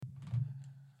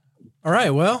All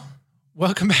right. Well,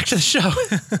 welcome back to the show.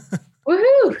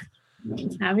 Woohoo!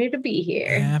 Happy to be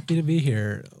here. Happy to be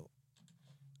here.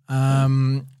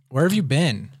 Where have you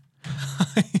been?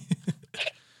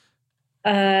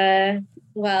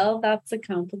 Well, that's a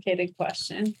complicated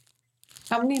question.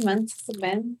 How many months has it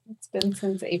been? It's been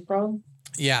since April.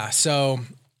 Yeah. So,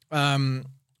 a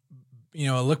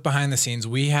look behind the scenes.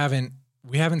 We haven't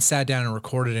sat down and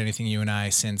recorded anything, you and I,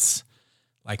 since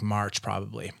like March,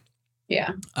 probably.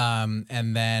 Yeah.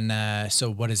 And then, so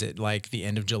what is it, like the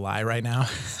end of July right now?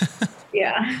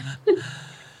 Yeah.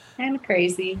 Kind of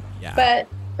crazy. Yeah. But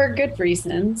for good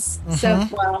reasons. So,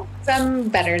 well, some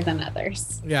better than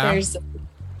others. Yeah.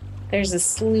 There's a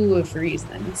slew of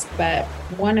reasons, but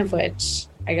one of which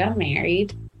I got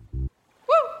married.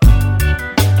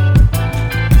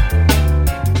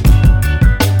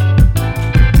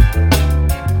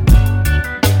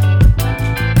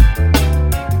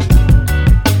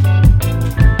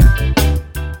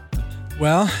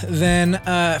 Well, then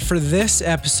for this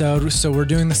episode, so we're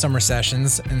doing the summer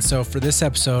sessions. And so for this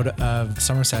episode of the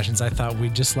summer sessions, I thought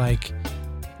we'd just like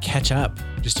catch up,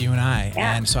 just you and I.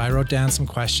 Yeah. And so I wrote down some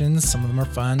questions. Some of them are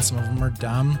fun, some of them are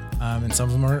dumb, and some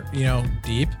of them are,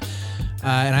 deep.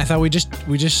 And I thought we just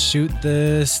shoot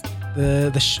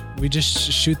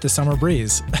shoot the summer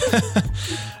breeze.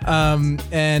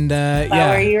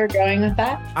 Where you were going with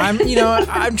that?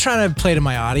 I'm trying to play to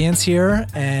my audience here,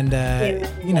 and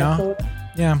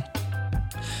yeah.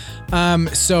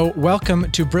 So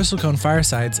welcome to Bristlecone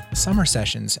Fireside's Summer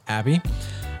Sessions, Abby.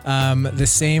 The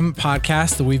same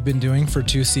podcast that we've been doing for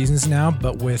 2 seasons now,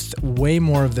 but with way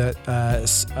more of that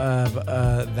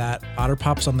Otter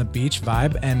Pops on the beach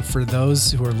vibe. And for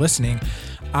those who are listening,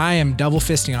 I am double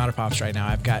fisting Otter Pops right now.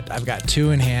 I've got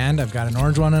 2 in hand. I've got an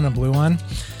orange one and a blue one.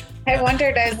 I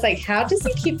wondered, I was like, how does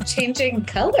he keep changing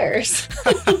colors?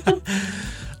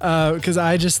 Because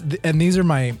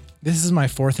this is my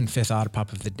 4th and 5th Otter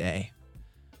Pop of the day.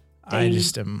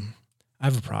 Dang. I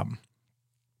have a problem.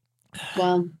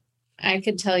 Well, I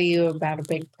could tell you about a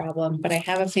big problem, but I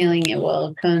have a feeling it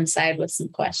will coincide with some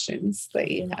questions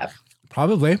that you have.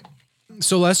 Probably.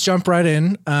 So let's jump right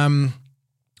in.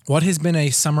 What has been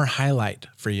a summer highlight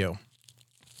for you?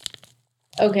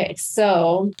 Okay,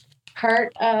 so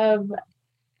part of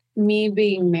me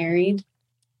being married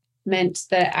meant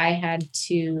that I had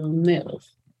to move.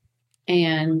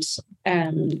 And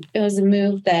it was a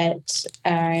move that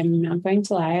I'm not going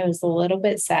to lie, I was a little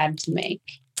bit sad to make.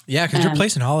 Yeah, because your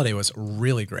place in Holiday was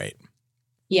really great.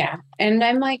 Yeah. And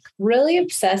I'm like really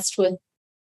obsessed with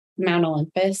Mount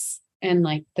Olympus and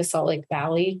like the Salt Lake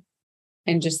Valley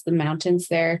and just the mountains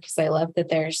there, because I love that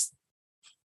there's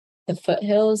the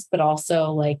foothills, but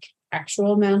also like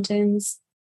actual mountains.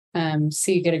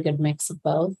 So you get a good mix of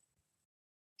both.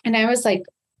 And I was like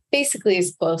basically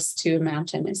as close to a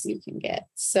mountain as you can get.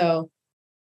 So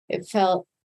I felt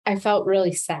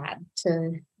really sad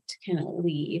to kind of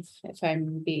leave, if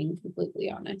I'm being completely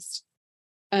honest.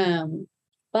 But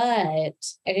I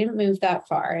didn't move that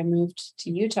far. I moved to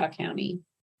Utah County,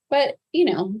 but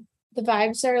the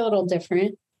vibes are a little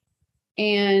different,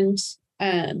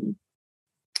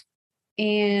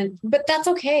 but that's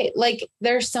okay. Like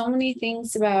there's so many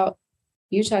things about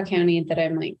Utah County that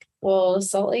I'm like, well,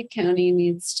 Salt Lake County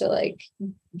needs to like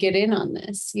get in on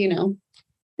this.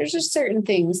 There's just certain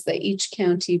things that each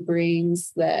county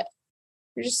brings that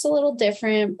are just a little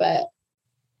different, but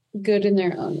good in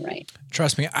their own right.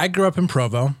 Trust me, I grew up in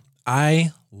Provo.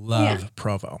 I love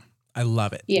Provo. I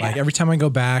love it. Yeah. Like every time I go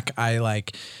back, I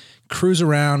like cruise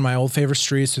around my old favorite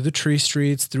streets, through the tree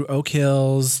streets, through Oak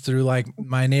Hills, through like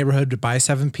my neighborhood to by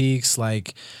Seven Peaks.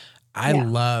 Like I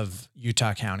love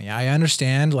Utah County. I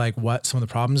understand like what some of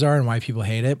the problems are and why people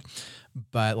hate it.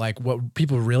 But like what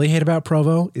people really hate about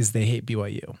Provo is they hate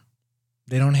BYU.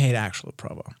 They don't hate actual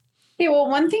Provo. Yeah, well,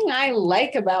 one thing I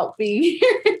like about being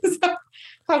here is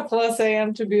how close I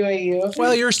am to BYU.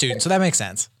 Well, you're a student, so that makes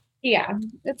sense. Yeah,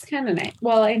 it's kind of nice.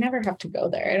 Well, I never have to go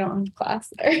there. I don't have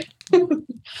class there.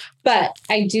 But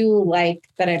I do like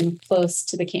that I'm close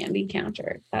to the candy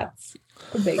counter. That's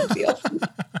a big deal.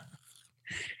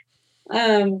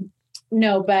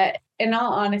 No, but in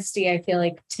all honesty, I feel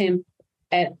like Temp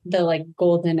at the like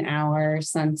golden hour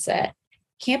sunset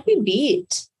can't be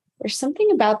beat. There's something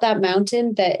about that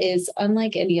mountain that is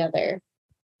unlike any other.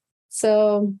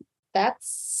 So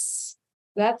that's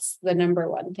the number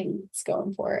one thing that's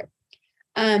going for it.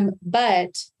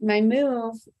 But my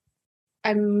move,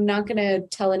 I'm not going to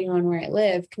tell anyone where I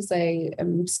live because I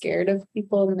am scared of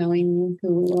people knowing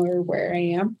who or where I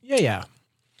am. Yeah.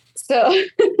 So,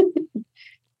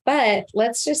 but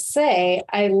let's just say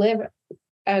I live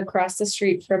across the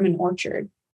street from an orchard.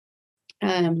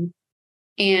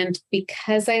 And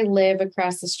because I live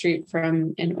across the street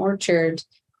from an orchard,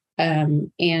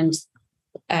 and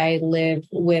I live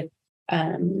with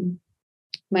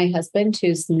my husband,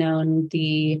 who's known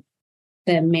the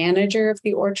manager of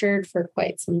the orchard for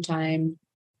quite some time,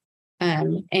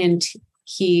 and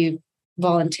he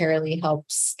voluntarily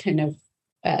helps kind of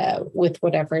with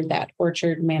whatever that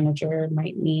orchard manager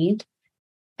might need.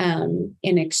 In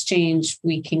exchange,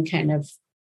 we can kind of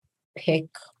pick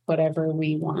whatever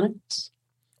we want.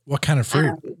 What kind of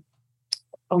fruit?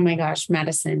 Oh my gosh,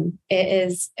 Madison. It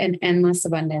is an endless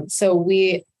abundance. So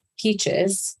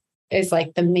peaches is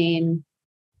like the main,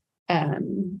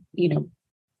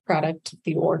 product of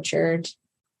the orchard.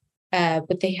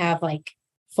 But they have like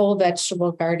full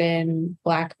vegetable garden,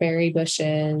 blackberry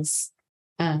bushes,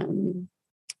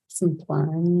 some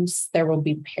plums. There will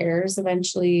be pears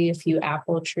eventually, a few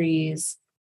apple trees.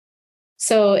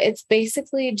 So it's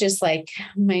basically just like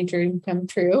my dream come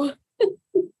true.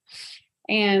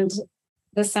 And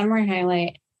the summer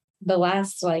highlight, the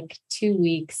last like 2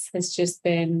 weeks has just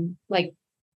been like,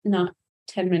 not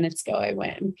 10 minutes ago, I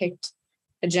went and picked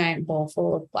a giant bowl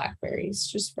full of blackberries,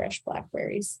 just fresh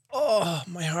blackberries. Oh,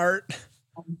 my heart.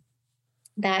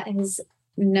 That has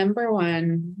number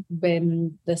one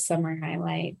been the summer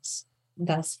highlight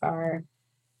thus far,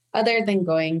 other than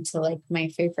going to like my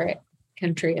favorite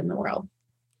country in the world.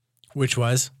 Which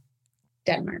was?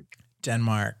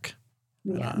 Denmark.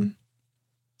 Yeah.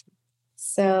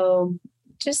 So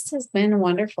just has been a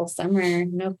wonderful summer.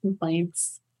 No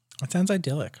complaints. That sounds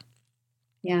idyllic.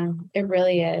 Yeah, it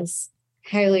really is.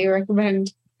 Highly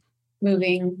recommend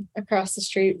moving across the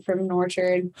street from an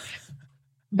orchard.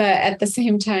 But at the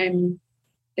same time,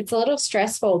 it's a little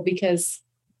stressful because,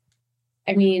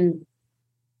 I mean,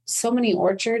 so many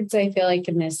orchards, I feel like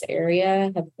in this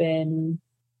area have been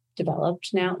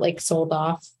developed now, like sold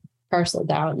off,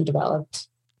 parceled out and developed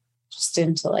just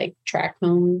into like tract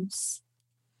homes.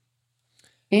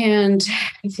 And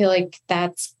I feel like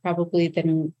that's probably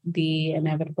the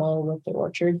inevitable with the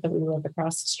orchard that we live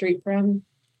across the street from.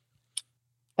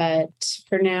 But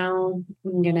for now,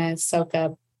 I'm going to soak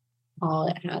up all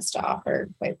it has to offer,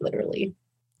 quite literally.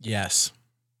 Yes.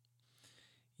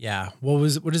 Yeah. What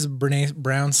does Brene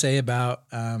Brown say about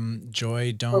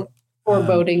joy? Don't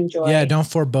foreboding joy. Yeah, don't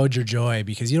forebode your joy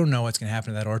because you don't know what's going to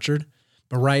happen to that orchard.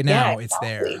 But right now it's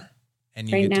there, and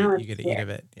you get to eat of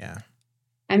it. Yeah.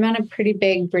 I'm on a pretty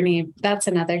big Brene. That's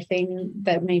another thing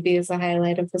that maybe is a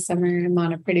highlight of the summer. I'm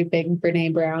on a pretty big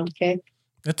Brene Brown kick.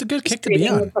 That's a good kick to be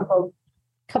on. A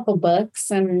couple books,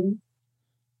 and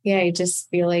yeah, I just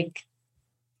feel like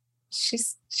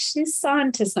she's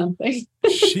on to something.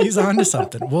 She's on to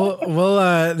something. We'll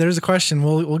there's a question.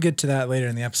 We'll get to that later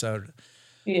in the episode.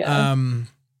 Yeah.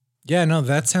 Yeah, no,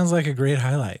 that sounds like a great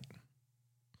highlight.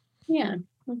 Yeah,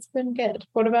 it's been good.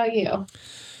 What about you?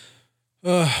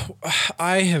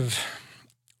 I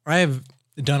have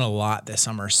done a lot this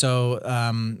summer. So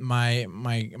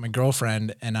my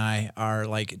girlfriend and I are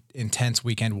like intense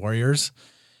weekend warriors,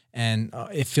 and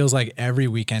it feels like every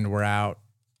weekend we're out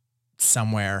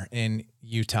somewhere in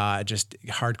Utah, just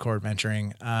hardcore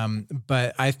adventuring.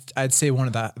 But I'd say one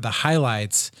of the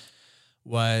highlights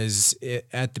was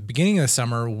at the beginning of the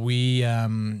summer, we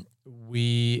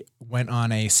went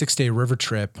on a 6-day river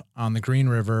trip on the Green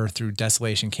River through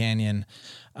Desolation Canyon.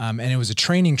 And it was a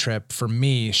training trip for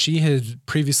me. She had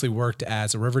previously worked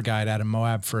as a river guide out of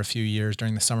Moab for a few years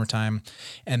during the summertime,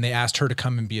 and they asked her to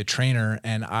come and be a trainer.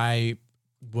 And I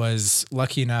was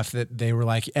lucky enough that they were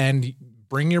like, and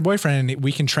bring your boyfriend and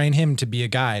we can train him to be a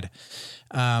guide.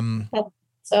 That's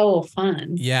so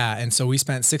fun. Yeah. And so we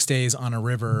spent 6 days on a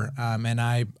river, and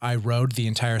I rode the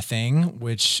entire thing,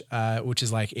 which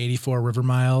is like 84 river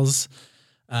miles.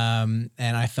 And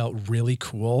I felt really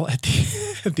cool at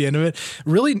the end of it.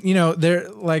 Really,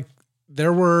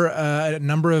 there were a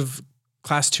number of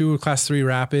class 2 or class 3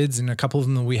 rapids, and a couple of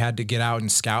them that we had to get out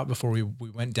and scout before we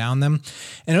went down them.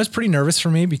 And it was pretty nervous for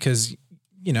me because,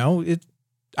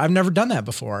 I've never done that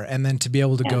before. And then to be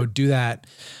able to go do that,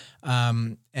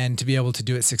 and to be able to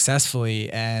do it successfully.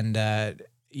 And,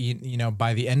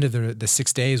 by the end of the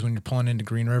 6 days, when you're pulling into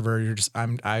Green River,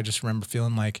 I just remember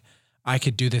feeling like I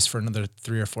could do this for another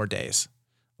 3 or 4 days.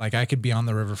 Like I could be on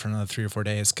the river for another 3 or 4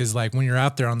 days. Cause like when you're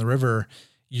out there on the river,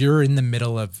 you're in the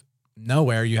middle of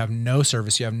nowhere. You have no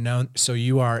service. So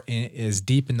you are as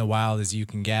deep in the wild as you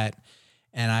can get.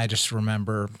 And I just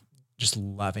remember just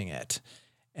loving it.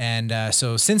 And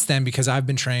so since then, because I've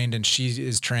been trained and she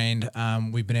is trained,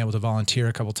 we've been able to volunteer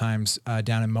a couple times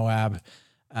down in Moab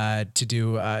to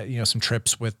do some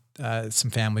trips with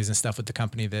some families and stuff with the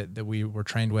company that we were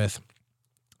trained with.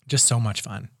 Just so much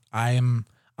fun. I'm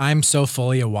I'm so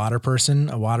fully a water person,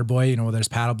 a water boy, you know, whether it's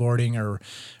paddle boarding or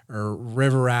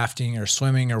river rafting or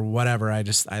swimming or whatever. I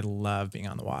love being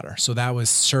on the water. So that was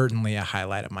certainly a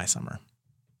highlight of my summer.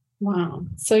 Wow.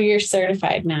 So you're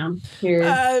certified now.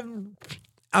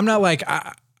 I'm not like,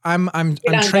 I'm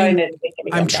trained.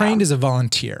 I'm trained as a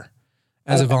volunteer,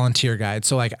 as a volunteer guide.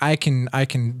 So like I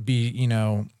can be, you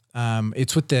know,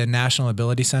 it's with the National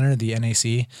Ability Center, the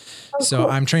NAC. So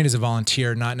cool. I'm trained as a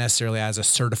volunteer, not necessarily as a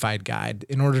certified guide.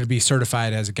 In order to be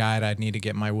certified as a guide, I'd need to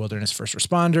get my wilderness first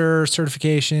responder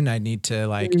certification. I'd need to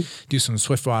like do some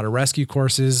swiftwater rescue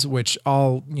courses, which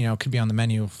all, you know, could be on the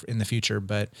menu in the future.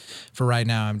 But for right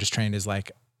now, I'm just trained as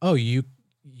like, oh, you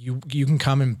can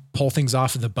come and pull things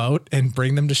off of the boat and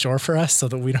bring them to shore for us so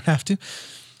that we don't have to.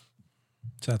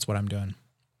 So that's what I'm doing.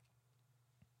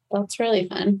 That's really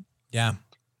fun. Yeah.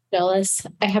 Jealous.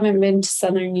 I haven't been to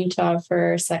Southern Utah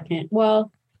for a second.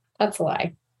 Well, that's a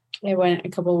lie. I went a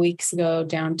couple of weeks ago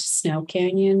down to Snow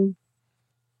Canyon,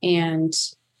 and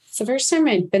it's the first time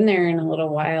I'd been there in a little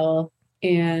while.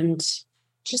 And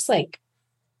just like,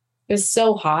 it was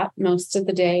so hot most of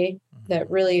the day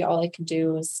that really all I could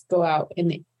do was go out in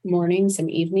the mornings and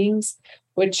evenings,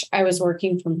 which I was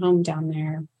working from home down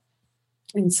there.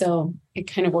 And so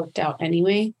it kind of worked out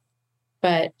anyway.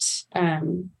 But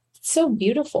so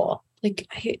beautiful. Like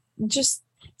just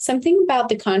something about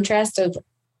the contrast of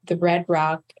the red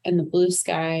rock and the blue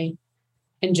sky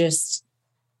and just,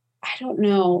 I don't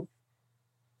know,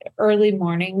 early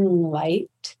morning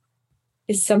light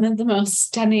is some of the most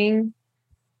stunning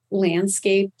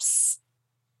landscapes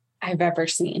I've ever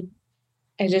seen.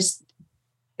 It's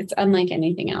unlike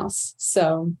anything else.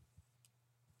 So,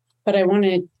 but I want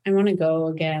to go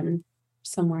again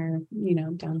somewhere, you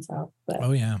know, down south. But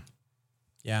oh yeah.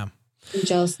 Yeah. I'm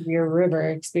jealous of your river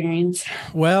experience.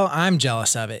 Well, I'm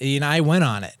jealous of it. You know, I went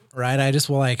on it, right? I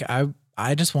just want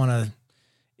to,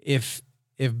 if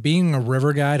being a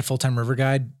river guide, a full-time river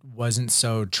guide wasn't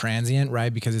so transient,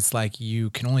 right? Because it's like,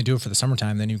 you can only do it for the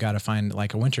summertime. Then you've got to find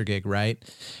like a winter gig. Right.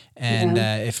 And,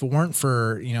 if it weren't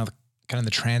for, you know, kind of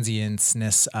the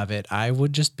transientness of it, I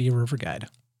would just be a river guide.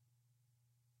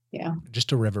 Yeah.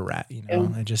 Just a river rat, you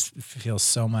know, it just feels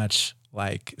so much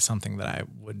like something that I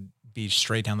would be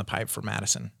straight down the pipe for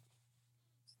Madison.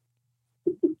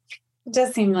 It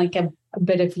does seem like a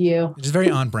bit of you. It's very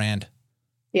on brand.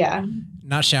 Yeah.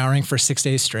 Not showering for 6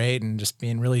 days straight and just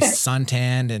being really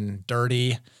suntanned and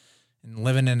dirty and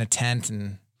living in a tent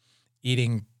and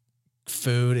eating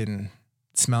food and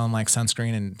smelling like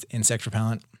sunscreen and insect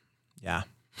repellent. Yeah.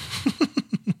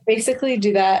 Basically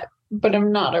do that, but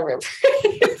I'm not a river.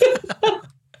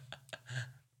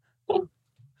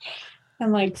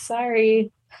 I'm like,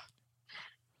 sorry.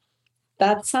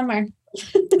 That's summer.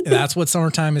 That's what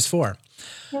summertime is for.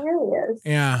 It really is.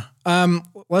 Yeah.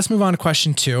 Let's move on to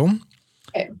question 2.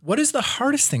 Okay. What is the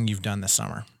hardest thing you've done this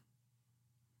summer?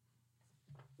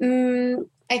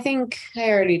 I think I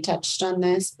already touched on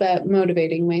this, but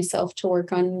motivating myself to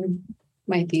work on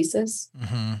my thesis.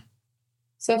 Mm-hmm.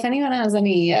 So if anyone has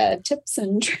any tips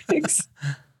and tricks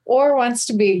or wants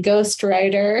to be a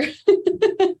ghostwriter,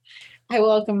 I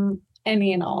welcome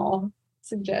any and all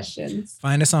suggestions.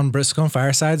 Find us on Briscoe and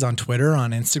Firesides on Twitter,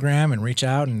 on Instagram, and reach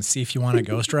out and see if you want to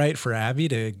ghostwrite for Abby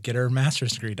to get her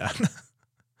master's degree done.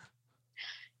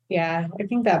 Yeah, I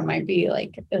think that might be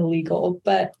like illegal,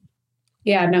 but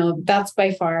yeah, no, that's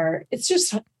by far. It's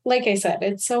just, like I said,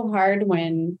 it's so hard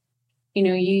when, you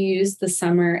know, you use the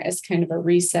summer as kind of a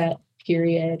reset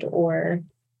period or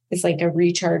it's like a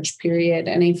recharge period.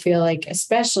 And I feel like,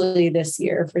 especially this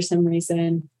year, for some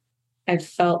reason, I've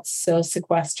felt so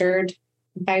sequestered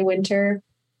by winter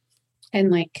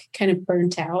and like kind of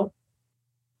burnt out.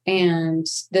 And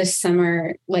this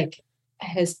summer, like,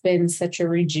 has been such a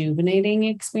rejuvenating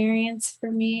experience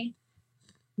for me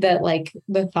that like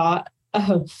the thought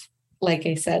of, like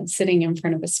I said, sitting in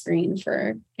front of a screen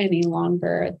for any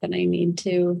longer than I need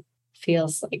to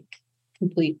feels like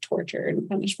complete torture and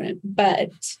punishment.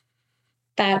 But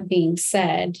that being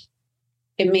said,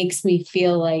 it makes me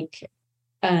feel like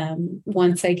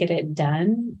once I get it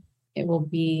done, it will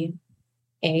be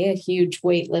a huge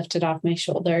weight lifted off my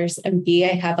shoulders, and B, I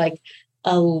have like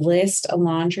a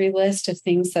laundry list of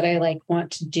things that I like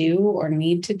want to do or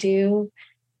need to do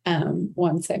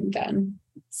once I'm done.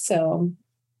 So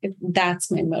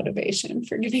that's my motivation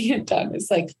for getting it done.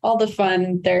 It's like all the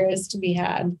fun there is to be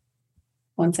had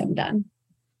once I'm done.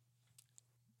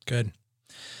 Good.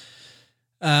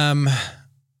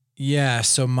 Yeah.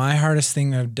 So my hardest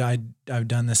thing I've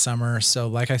done this summer. So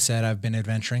like I said, I've been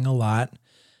adventuring a lot.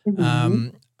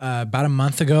 Mm-hmm. About a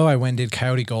month ago, I went and did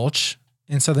Coyote Gulch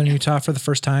in Southern Utah for the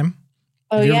first time.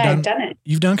 Oh yeah, I've done it.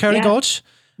 You've done Coyote Gulch?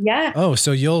 Yeah. Oh,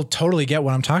 so you'll totally get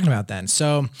what I'm talking about then.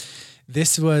 So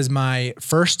this was my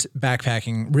first real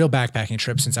backpacking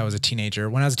trip since I was a teenager.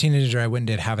 When I was a teenager, I went and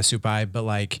did Havasupai, but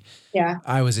like Yeah.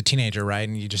 I was a teenager, right?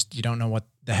 And you don't know what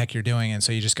the heck you're doing. And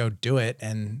so you just go do it.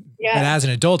 But Yeah. as an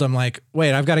adult, I'm like,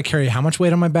 wait, I've got to carry how much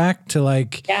weight on my back to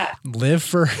like Yeah. live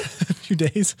for a few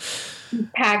days?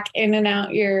 Pack in and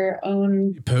out your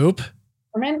own Poop.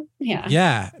 apartment. Yeah.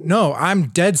 Yeah. No, I'm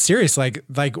dead serious. Like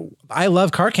I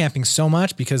love car camping so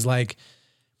much because like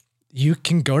you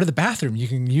can go to the bathroom, you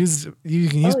can use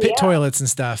pit toilets and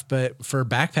stuff. But for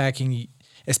backpacking,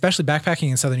 especially backpacking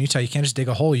in Southern Utah, you can't just dig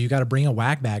a hole. You got to bring a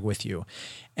wag bag with you.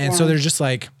 And so there's just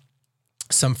like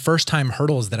some first time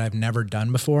hurdles that I've never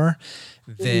done before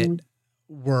that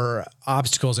were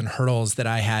obstacles and hurdles that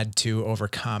I had to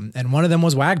overcome. And one of them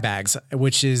was wag bags,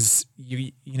 which is,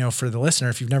 you know, for the listener,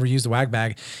 if you've never used a wag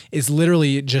bag, is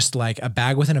literally just like a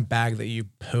bag within a bag that you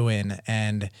poo in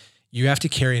and you have to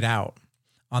carry it out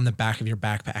on the back of your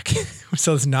backpack.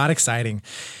 So it's not exciting.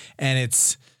 And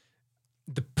it's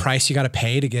the price you got to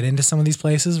pay to get into some of these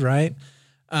places. Right.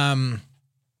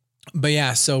 But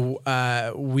yeah, so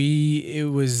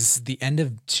it was the end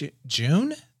of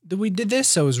June that we did this.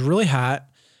 So it was really hot.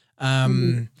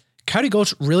 Coyote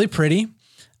Gulch, really pretty.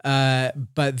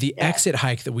 But the exit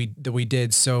hike that we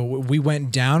did, so we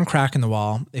went down Crack in the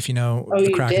Wall, if you know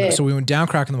the Crack. So we went down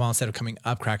Crack in the Wall instead of coming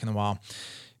up Crack in the Wall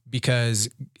because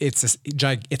it's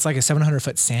like a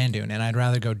 700-foot sand dune, and I'd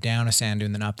rather go down a sand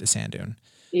dune than up the sand dune.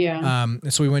 Yeah.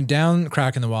 So we went down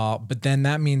Crack in the Wall, but then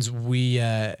that means we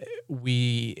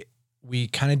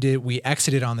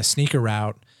exited on the sneaker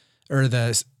route or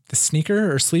the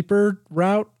sneaker or sleeper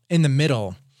route in the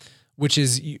middle, which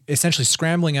is essentially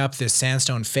scrambling up this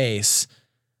sandstone face,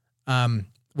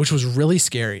 which was really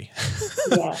scary.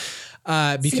 Yeah.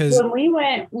 Because when we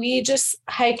went, we just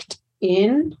hiked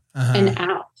in and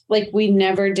out. Like we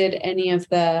never did any of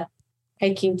the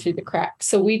hiking through the crack.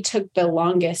 So we took the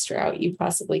longest route you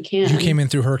possibly can. You came in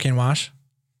through Hurricane Wash?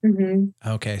 Mm-hmm.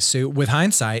 Okay. So with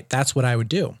hindsight, that's what I would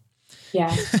do.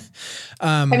 Yeah.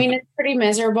 I mean, it's pretty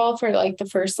miserable for like the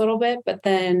first little bit, but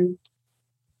then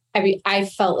I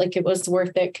felt like it was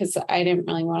worth it because I didn't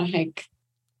really want to hike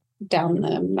down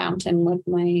the mountain with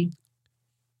my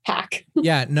pack.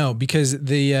 Yeah, no, because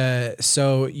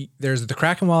so there's the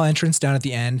Crack and Wall entrance down at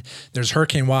the end. There's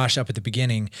Hurricane Wash up at the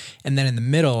beginning. And then in the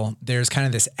middle, there's kind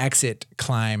of this exit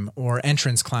climb or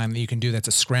entrance climb that you can do. That's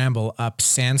a scramble up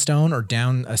sandstone or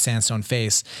down a sandstone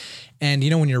face. And, you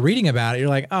know, when you're reading about it, you're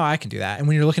like, oh, I can do that. And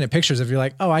when you're looking at pictures of it, you're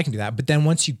like, oh, I can do that. But then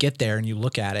once you get there and you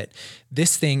look at it,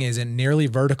 this thing is a nearly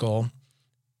vertical,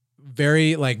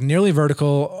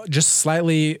 just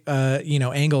slightly,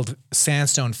 angled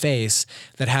sandstone face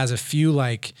that has a few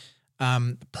like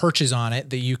perches on it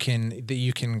that you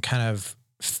can kind of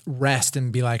rest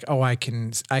and be like, oh, I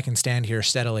can stand here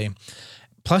steadily.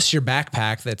 Plus your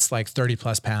backpack that's like 30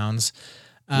 plus pounds.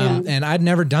 And I'd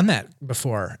never done that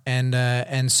before.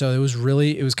 And so it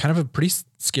was kind of a pretty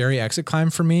scary exit climb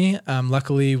for me.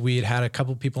 Luckily we had a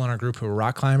couple people in our group who were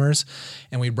rock climbers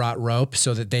and we brought rope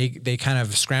so that they kind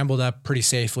of scrambled up pretty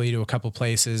safely to a couple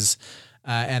places.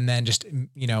 And then just,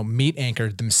 meat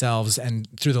anchored themselves and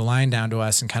threw the line down to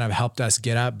us and kind of helped us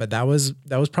get up. But that was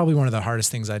probably one of the hardest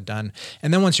things I'd done.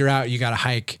 And then once you're out, you got to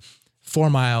hike 4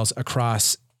 miles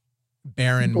across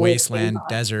barren wasteland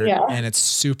desert and it's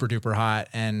super duper hot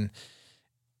and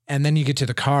then you get to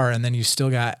the car and then you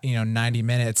still got 90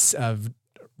 minutes of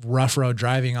rough road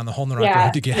driving on the Holden Rock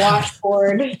Road to get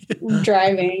washboard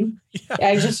driving.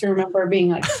 I just remember being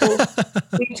like,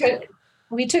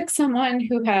 we took someone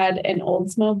who had an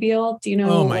Oldsmobile. Do you know?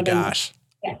 Oh my gosh.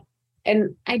 Yeah.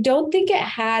 And I don't think it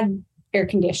had air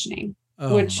conditioning,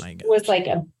 which was like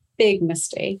a big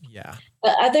mistake. Yeah.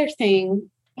 The other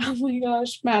thing, oh my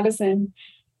gosh, Madison,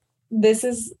 this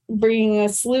is bringing a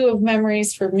slew of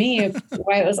memories for me of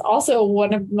why it was also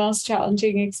one of the most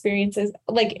challenging experiences.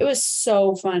 Like it was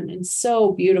so fun and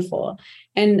so beautiful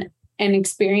and an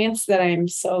experience that I'm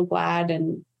so glad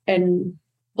and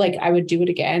like I would do it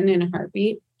again in a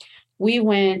heartbeat. We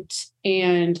went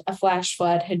and a flash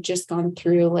flood had just gone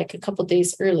through like a couple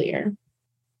days earlier.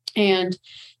 And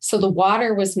so the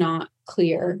water was not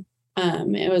clear.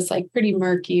 It was like pretty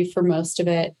murky for most of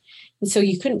it. And so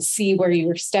you couldn't see where you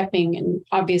were stepping. And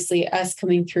obviously us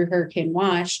coming through Hurricane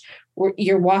Wash,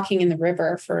 you're walking in the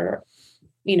river for,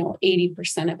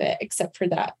 80% of it, except for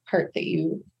that part that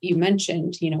you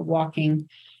mentioned, walking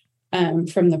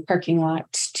from the parking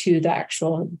lot to the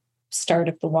actual start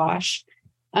of the wash.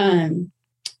 And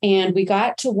we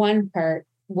got to one part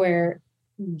where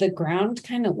the ground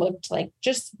kind of looked like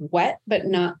just wet, but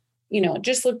not, it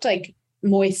just looked like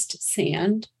moist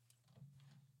sand.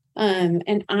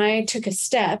 And I took a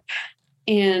step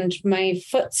and my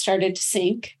foot started to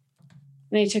sink.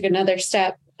 And I took another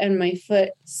step and my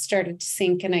foot started to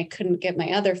sink and I couldn't get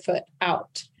my other foot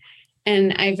out.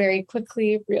 And I very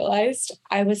quickly realized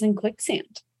I was in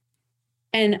quicksand.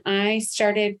 And I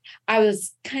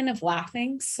was kind of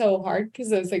laughing so hard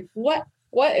because I was like, what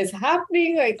is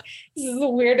happening? Like, this is the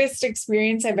weirdest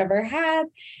experience I've ever had.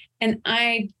 And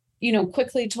I,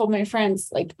 quickly told my friends,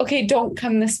 like, okay, don't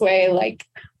come this way. Like,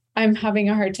 I'm having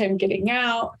a hard time getting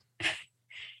out.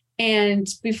 And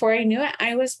before I knew it,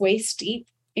 I was waist deep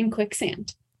in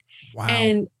quicksand. Wow.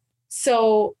 And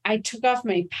so I took off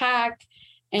my pack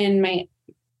and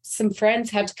some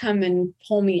friends had to come and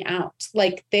pull me out.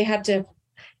 Like they had to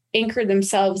anchor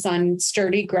themselves on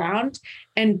sturdy ground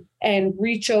and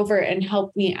reach over and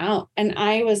help me out. And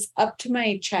I was up to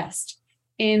my chest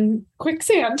in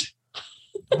quicksand.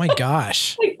 Oh my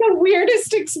gosh. Like the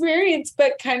weirdest experience,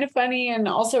 but kind of funny and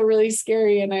also really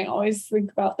scary. And I always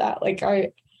think about that. Like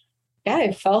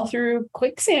I fell through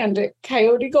quicksand at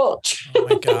Coyote Gulch. Oh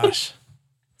my gosh.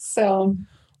 So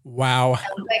wow.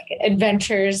 Like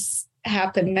adventures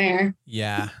happen there.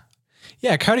 Yeah.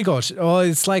 Yeah, Coyote Gulch. Well,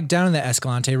 it's like down in the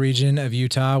Escalante region of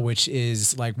Utah, which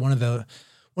is like one of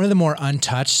the more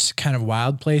untouched kind of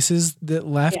wild places that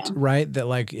left, right? That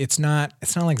like it's not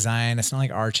like Zion, it's not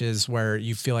like Arches where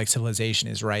you feel like civilization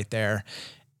is right there.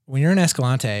 When you're in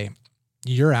Escalante,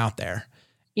 you're out there.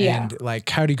 Yeah. And like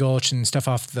Coyote Gulch and stuff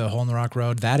off the Hole in the Rock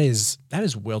Road, that is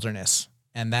wilderness.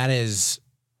 And that is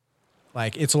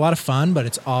like, it's a lot of fun, but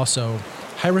it's also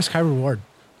high risk, high reward.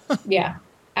 Yeah,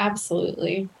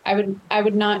 absolutely. I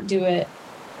would not do it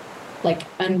like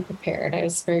unprepared. I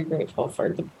was very grateful for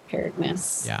the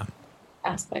preparedness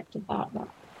aspect of that.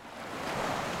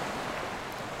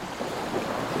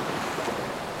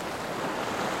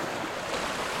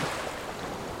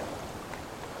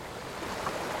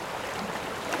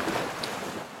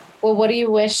 Well, what do you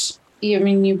wish? You've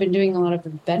been doing a lot of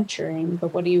adventuring,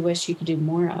 but what do you wish you could do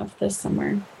more of this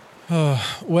summer? Oh,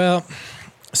 well,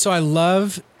 so I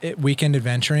love weekend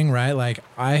adventuring, right? Like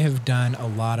I have done a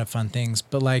lot of fun things,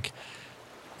 but like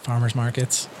farmers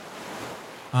markets,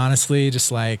 honestly,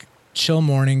 just like chill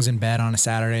mornings in bed on a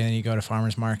Saturday and then you go to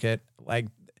farmers market. Like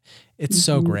it's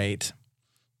so great.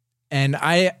 And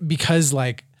because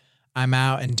like I'm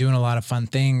out and doing a lot of fun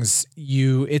things,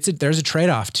 there's a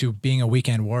trade-off to being a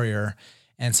weekend warrior.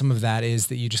 And some of that is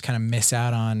that you just kind of miss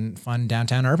out on fun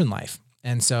downtown urban life.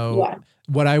 And so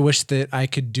what I wish that I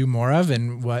could do more of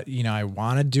and what, I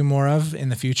want to do more of in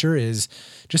the future is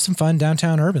just some fun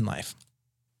downtown urban life.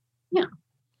 Yeah.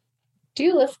 Do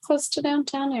you live close to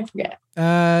downtown? I forget.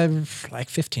 Like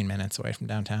 15 minutes away from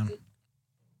downtown.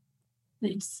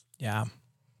 Nice. Yeah.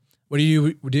 What do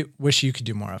you wish you could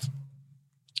do more of?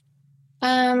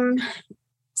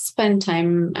 Spend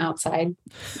time outside.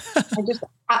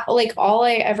 Like all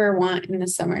I ever want in the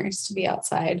summer is to be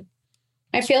outside.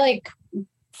 I feel like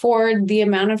for the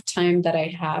amount of time that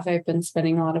I have, I've been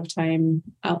spending a lot of time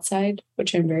outside,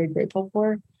 which I'm very grateful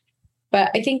for.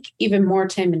 But I think even more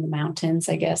time in the mountains,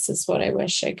 I guess, is what I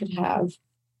wish I could have.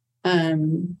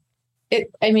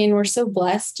 We're so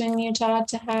blessed in Utah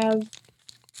to have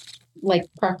like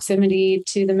proximity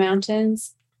to the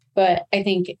mountains, but I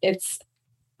think it's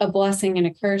a blessing and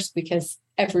a curse because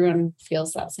everyone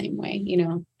feels that same way,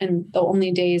 and the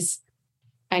only days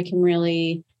I can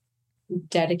really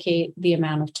dedicate the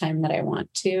amount of time that I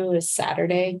want to is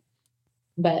Saturday,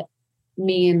 but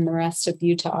me and the rest of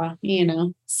Utah,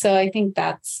 so I think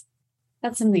that's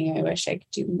something I wish I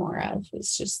could do more of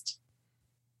is just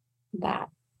that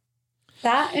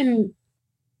and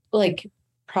like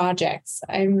projects.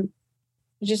 I'm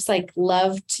just like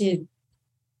love to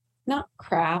not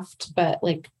craft, but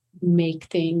like make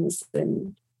things.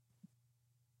 And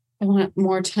I want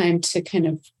more time to kind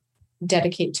of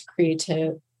dedicate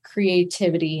to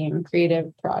creativity and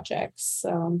creative projects.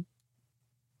 So,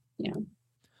 yeah.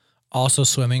 Also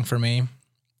swimming for me.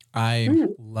 I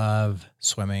love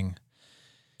swimming.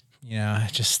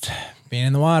 Just being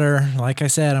in the water. Like I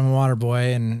said, I'm a water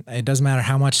boy and it doesn't matter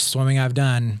how much swimming I've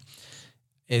done.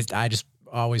 I just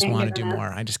always want to do more.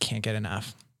 I just can't get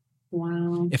enough.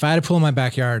 Wow. If I had a pool in my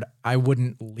backyard, I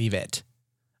wouldn't leave it.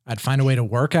 I'd find a way to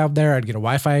work out there. I'd get a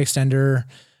Wi-Fi extender.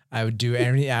 I would do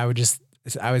everything.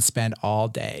 I would spend all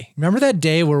day. Remember that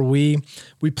day where we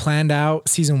planned out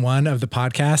season 1 of the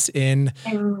podcast in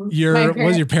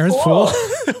your parents' pool?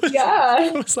 Yeah.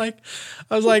 I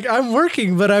was like, I'm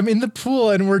working, but I'm in the pool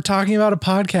and we're talking about a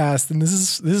podcast and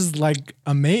this is like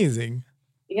amazing.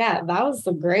 Yeah, that was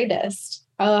the greatest.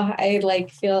 Oh, I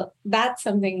feel that's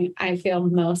something I feel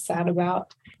most sad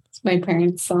about. It's my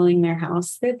parents selling their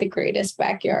house. They had the greatest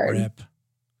backyard. Rip.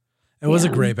 It was a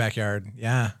great backyard.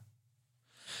 Yeah.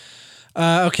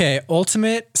 Okay.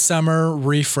 Ultimate summer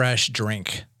refresh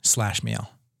drink / meal.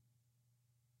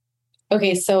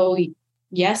 Okay. So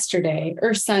yesterday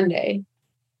or Sunday,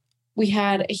 we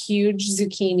had a huge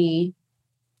zucchini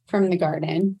from the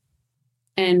garden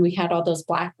and we had all those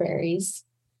blackberries.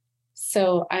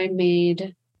 So I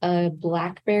made a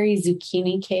blackberry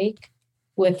zucchini cake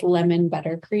with lemon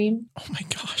buttercream. Oh my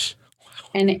gosh. Wow.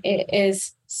 And it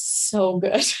is so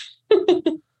good.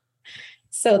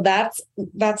 So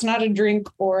that's not a drink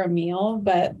or a meal,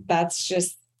 but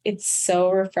it's so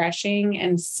refreshing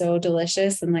and so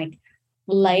delicious and like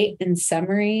light and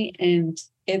summery. And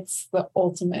it's the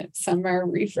ultimate summer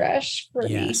refresh for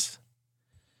me.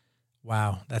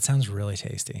 Wow. That sounds really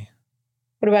tasty.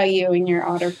 What about you and your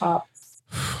Otter Pops?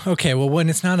 Okay. Well, when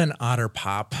it's not an Otter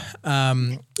Pop,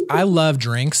 I love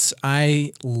drinks.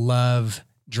 I love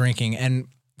drinking. And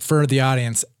for the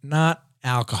audience, not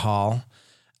alcohol,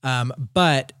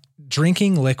 but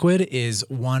drinking liquid is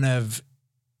one of,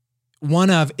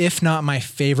 if not my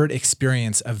favorite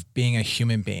experience of being a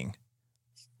human being.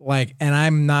 Like, and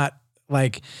I'm not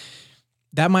like,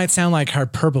 that might sound like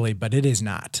hyperbole, but it is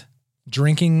not.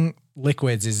 Drinking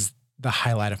liquids is the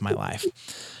highlight of my life.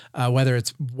 Whether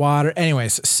it's water,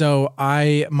 anyways. So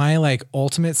my like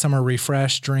ultimate summer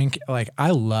refresh drink, like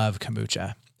I love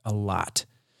kombucha a lot.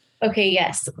 Okay.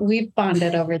 Yes. We've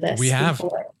bonded over this. We have.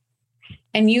 Before.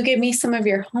 And you gave me some of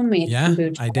your homemade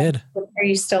kombucha. I did. Are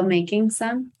you still making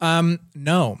some?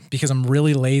 No, because I'm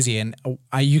really lazy and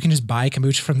you can just buy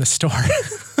kombucha from the store.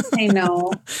 I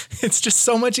know. It's just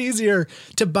so much easier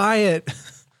to buy it.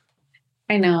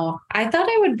 I know. I thought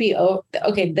I would be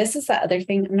okay. This is the other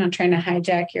thing. I'm not trying to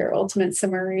hijack your ultimate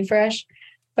summer refresh,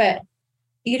 but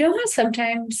you know how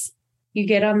sometimes you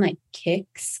get on like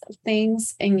kicks of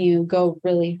things and you go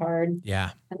really hard.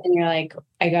 Yeah. And then you're like,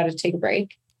 I got to take a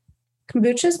break.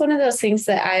 Kombucha is one of those things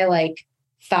that I like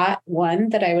thought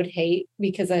that I would hate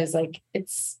because I was like,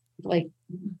 it's like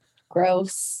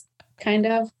gross kind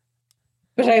of,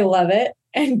 but I love it.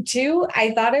 And 2,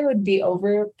 I thought I would be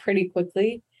over pretty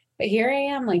quickly, but here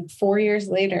I am like 4 years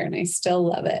later and I still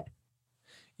love it.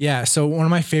 Yeah. So one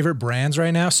of my favorite brands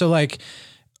right now. So like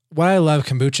what I love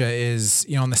kombucha is,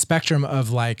 on the spectrum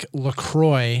of like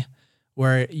LaCroix,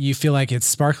 where you feel like it's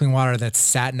sparkling water that's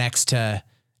sat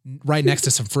right next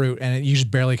to some fruit and you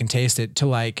just barely can taste it, to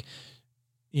like,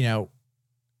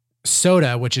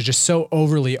 soda, which is just so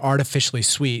overly artificially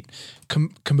sweet.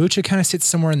 Kombucha kind of sits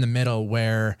somewhere in the middle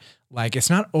where like it's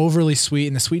not overly sweet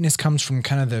and the sweetness comes from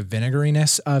kind of the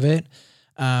vinegariness of it.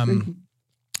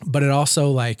 But it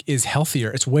also like is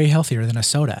healthier. It's way healthier than a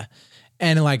soda.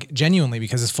 And like genuinely,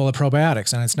 because it's full of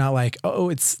probiotics and it's not like, oh,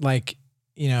 it's like,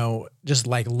 just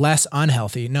like less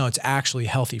unhealthy. No, it's actually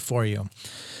healthy for you.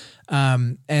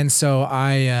 And so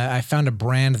I found a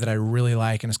brand that I really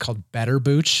like and it's called Better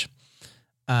Booch.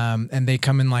 And they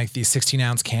come in like these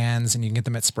 16-ounce cans and you can get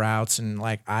them at Sprouts. And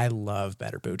like, I love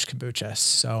Better Booch kombucha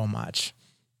so much.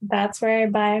 That's where I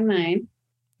buy mine.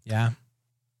 Yeah.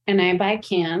 And I buy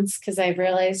cans because I've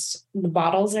realized the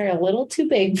bottles are a little too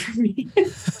big for me.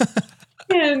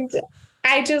 And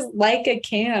I just like a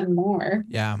can more.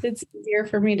 Yeah. It's easier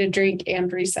for me to drink and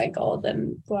recycle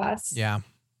than glass. Yeah.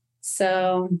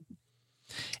 So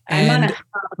I'm on a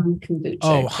Hum kombucha.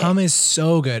 Oh, Hum is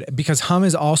so good because Hum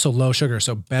is also low sugar.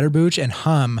 So Better Booch and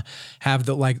Hum have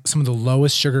some of the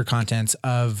lowest sugar contents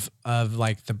of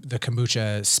like the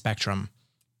kombucha spectrum.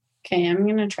 Okay, I'm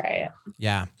gonna try it.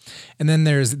 Yeah, and then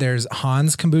there's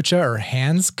Hans kombucha or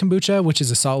Hans kombucha, which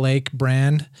is a Salt Lake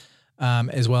brand,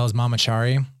 as well as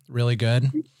Mamachari. Really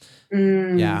good.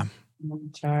 Yeah.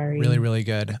 Really, really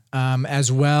good.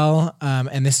 As well.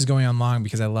 And this is going on long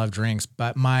because I love drinks,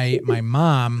 but my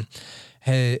mom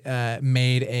had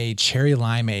made a cherry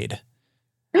limeade.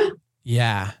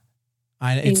 Yeah.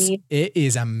 It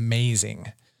is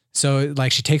amazing. So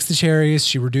like she takes the cherries,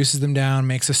 she reduces them down,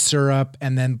 makes a syrup,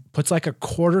 and then puts like a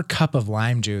 1/4 cup of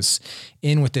lime juice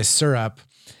in with this syrup.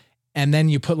 And then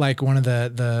you put like one of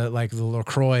the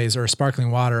LaCroix or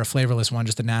sparkling water, a flavorless one,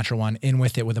 just a natural one, in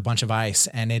with it with a bunch of ice.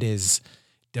 And it is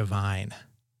divine.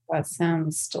 That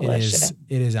sounds delicious.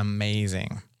 It is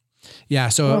amazing. Yeah.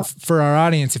 So for our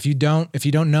audience, if you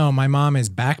don't know, my mom is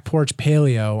Back Porch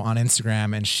Paleo on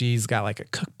Instagram and she's got like a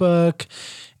cookbook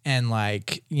and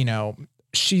like,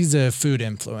 she's a food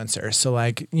influencer. So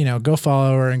like, go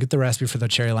follow her and get the recipe for the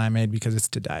cherry limeade because it's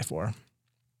to die for.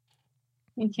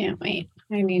 I can't wait.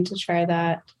 I need to try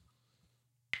that.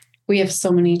 We have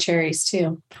so many cherries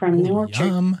too from the orchard.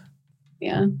 Yum.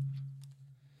 Yeah.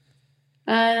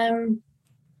 All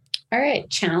right.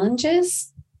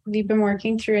 Challenges. Have you been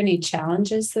working through any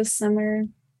challenges this summer?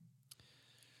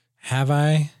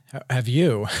 Have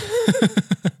you?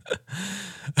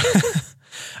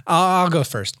 I'll go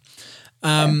first.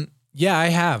 Yeah, I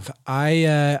have.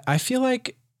 I feel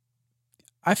like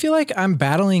I'm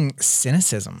battling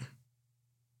cynicism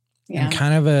and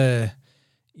kind of a,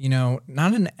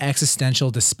 not an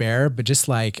existential despair, but just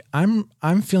like I'm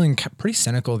feeling pretty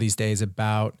cynical these days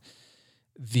about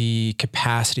the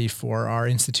capacity for our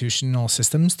institutional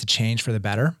systems to change for the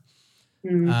better,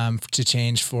 to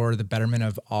change for the betterment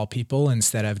of all people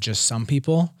instead of just some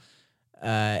people.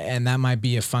 And that might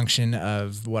be a function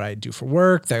of what I do for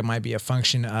work. That might be a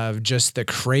function of just the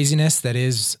craziness that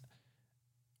is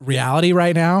reality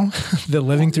right now, the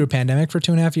living through a pandemic for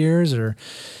 2.5 years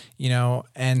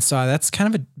and so that's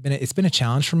kind of it's been a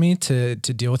challenge for me to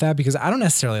deal with that because I don't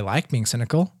necessarily like being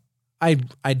cynical. I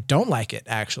don't like it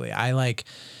actually.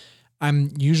 I'm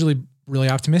usually really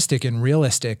optimistic and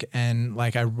realistic and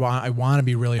like I want to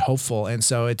be really hopeful. And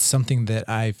so it's something that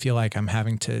I feel like I'm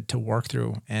having to work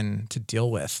through and to deal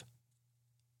with.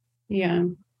 Yeah.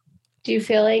 Do you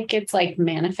feel like it's like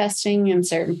manifesting in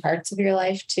certain parts of your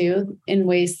life too, in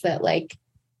ways that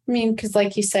because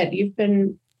like you said,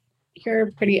 you're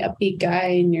a pretty upbeat guy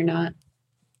and you're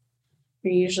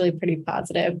usually pretty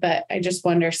positive, but I just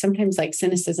wonder sometimes like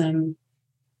cynicism,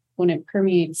 when it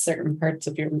permeates certain parts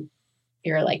of your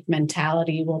like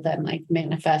mentality will then like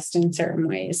manifest in certain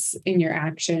ways in your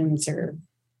actions or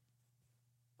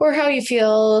how you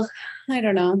feel. I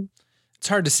don't know. It's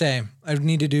hard to say. I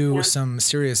need to do some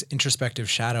serious introspective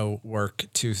shadow work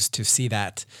to see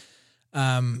that.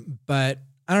 But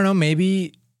I don't know,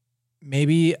 maybe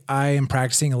I am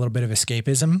practicing a little bit of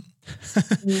escapism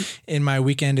in my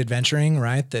weekend adventuring,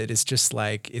 right? That it's just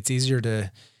like, it's easier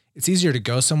to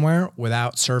go somewhere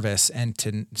without service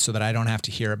and so that I don't have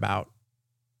to hear about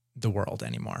the world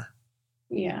anymore.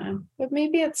 Yeah. But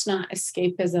maybe it's not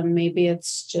escapism. Maybe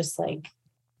it's just like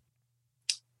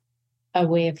a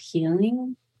way of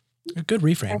healing. A good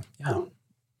reframe. Yeah.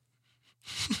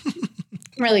 I'm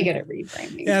really good at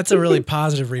reframing. Yeah, it's a really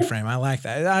positive reframe. I like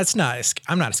that.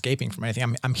 I'm not escaping from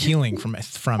anything. I'm healing from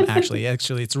actually,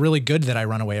 it's really good that I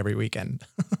run away every weekend.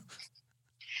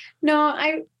 No,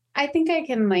 I think I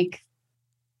can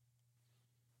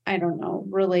I don't know,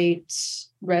 relate.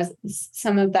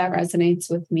 Some of that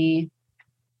resonates with me.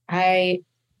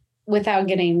 Without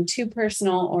getting too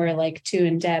personal or like too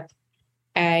in depth,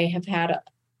 I have had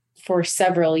for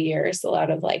several years a lot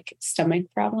of like stomach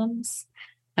problems.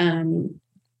 And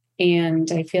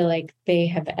I feel like they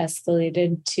have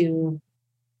escalated to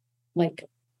like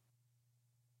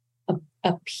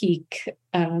a peak,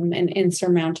 an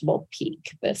insurmountable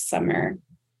peak this summer.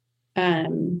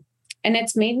 And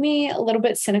it's made me a little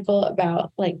bit cynical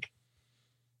about like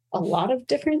a lot of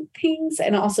different things.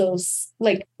 And also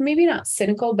like maybe not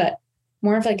cynical, but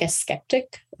more of like a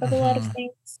skeptic of a lot of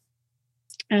things.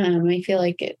 I feel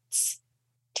like it's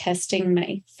testing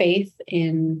my faith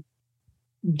in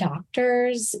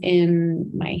doctors,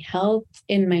 in my health,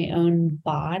 in my own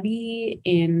body,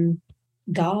 in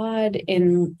God,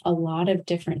 in a lot of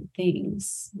different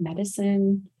things,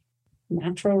 medicine,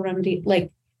 natural remedy,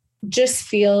 like just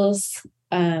feels,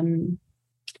 I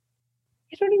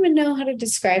don't even know how to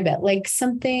describe it. Like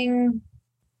something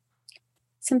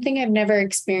I've never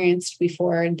experienced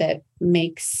before that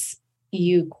makes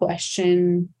you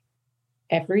question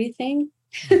everything,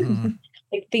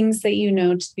 like things that you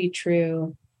know to be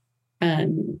true,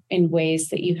 in ways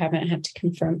that you haven't had to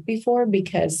confront before,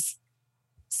 because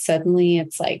suddenly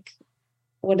it's like,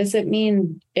 what does it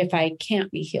mean if I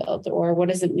can't be healed? Or what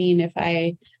does it mean if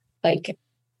I like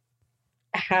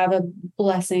have a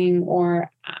blessing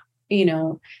or,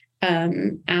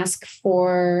 ask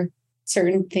for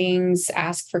certain things,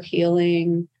 ask for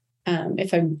healing.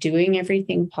 If I'm doing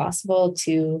everything possible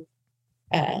to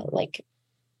like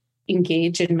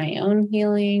engage in my own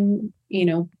healing,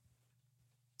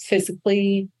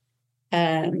 physically,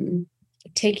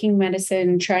 taking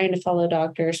medicine, trying to follow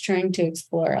doctors, trying to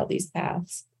explore all these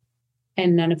paths,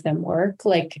 and none of them work.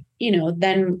 Like,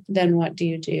 then what do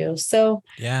you do? So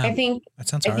yeah, I think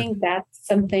that's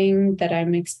something that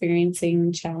I'm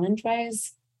experiencing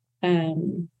challenge-wise.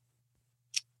 And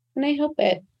I hope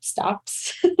it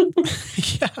stops.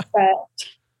 Yeah. But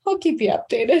I'll keep you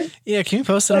updated. Yeah, can you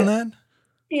post it on that?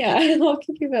 Yeah, I'll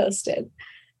keep you posted.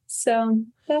 So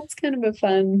that's kind of a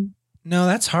fun. No,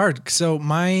 that's hard. So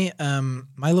my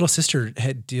little sister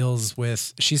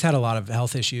she's had a lot of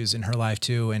health issues in her life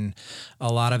too. And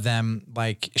a lot of them,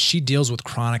 like she deals with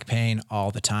chronic pain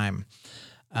all the time.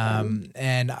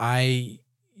 And I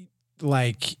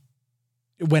like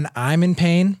when I'm in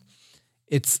pain,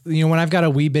 it's, when I've got a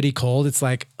wee bitty cold, it's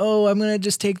like, oh, I'm going to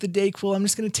just take the Dayquil. I'm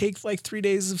just going to take like 3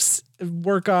 days of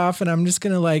work off, and I'm just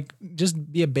going to like,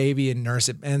 just be a baby and nurse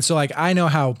it. And so like, I know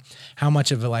how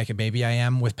much of a baby I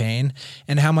am with pain,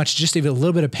 and how much just even a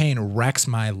little bit of pain wrecks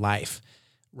my life,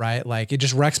 right? Like it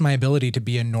just wrecks my ability to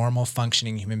be a normal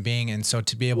functioning human being. And so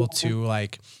to be able to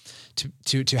like,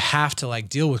 to have to like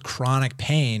deal with chronic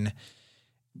pain,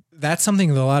 that's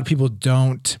something that a lot of people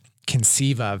don't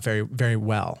conceive of very, very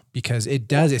well, because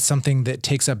it's something that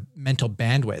takes up mental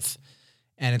bandwidth,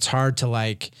 and it's hard to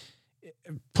like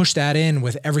push that in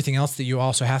with everything else that you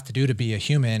also have to do to be a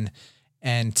human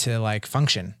and to like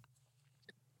function.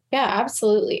 Yeah,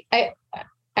 absolutely. I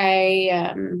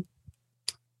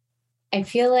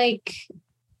feel like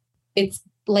it's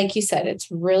like you said,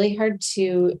 it's really hard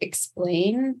to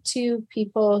explain to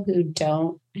people who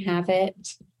don't have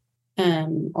it,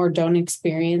 or don't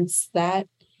experience that.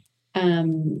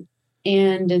 And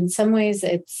in some ways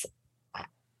it's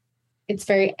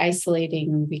very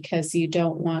isolating, because you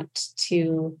don't want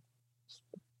to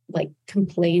like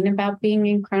complain about being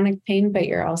in chronic pain, but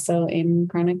you're also in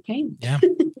chronic pain. Yeah.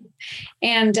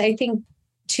 And I think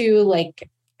too, like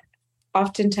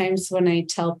oftentimes when I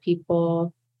tell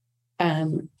people,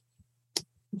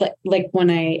 like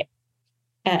when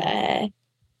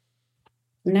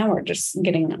now we're just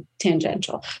getting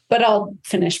tangential, but I'll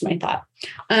finish my thought.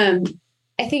 I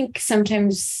think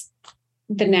sometimes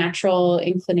the natural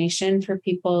inclination for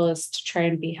people is to try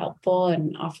and be helpful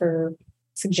and offer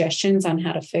suggestions on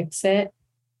how to fix it.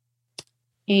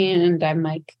 And I'm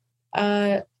like,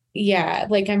 yeah,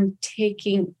 like I've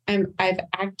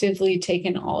actively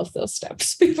taken all of those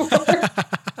steps before.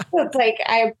 It's like,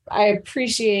 I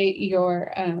appreciate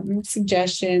your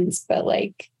suggestions, but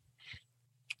like,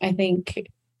 I think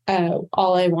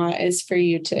all I want is for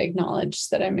you to acknowledge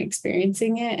that I'm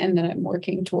experiencing it and that I'm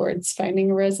working towards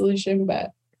finding a resolution.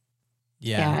 But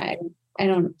yeah, I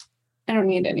don't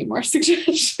need any more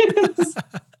suggestions.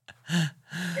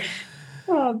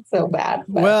 Oh, it's so bad.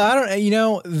 But. Well,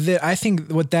 I think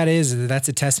what that is that's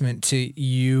a testament to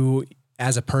you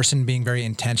as a person being very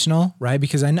intentional, right?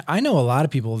 Because I know a lot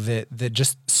of people that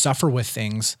just suffer with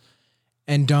things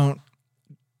and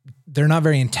they're not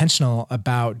very intentional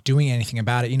about doing anything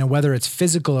about it. Whether it's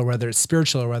physical or whether it's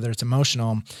spiritual or whether it's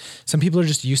emotional, some people are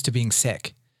just used to being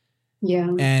sick. Yeah.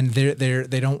 And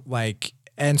they don't like,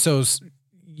 and so,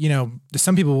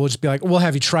 some people will just be like, well,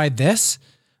 have you tried this?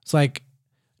 It's like,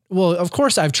 well, of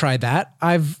course I've tried that.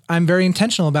 I'm very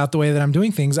intentional about the way that I'm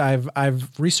doing things. I've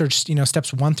researched,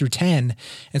 steps 1 through 10.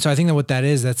 And so I think that what that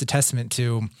is, that's a testament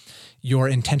to your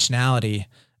intentionality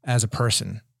as a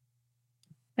person.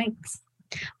 Thanks.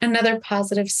 Another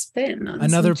positive spin. On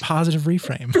another positive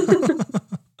reframe.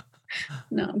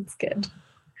 No, it's good.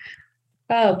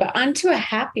 Oh, but on to a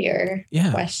happier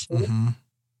question. Mm-hmm.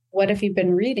 What have you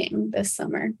been reading this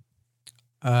summer?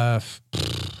 So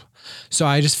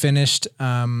I just finished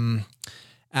Adam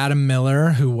Miller,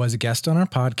 who was a guest on our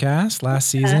podcast last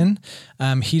season.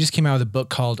 He just came out with a book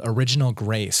called Original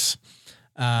Grace.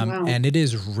 Wow. And it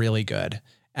is really good.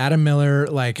 Adam Miller,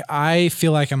 like I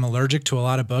feel like I'm allergic to a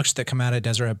lot of books that come out of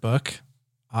Deseret Book,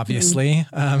 obviously,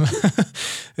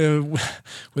 with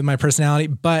my personality,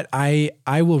 but I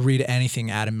will read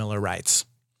anything Adam Miller writes.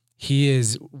 He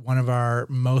is one of our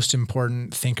most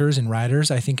important thinkers and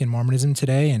writers, I think, in Mormonism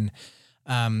today.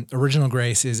 And Original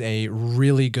Grace is a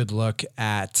really good look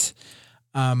at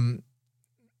what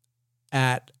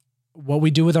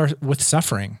we do with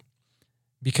suffering,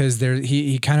 because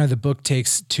he kind of, the book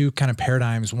takes two kind of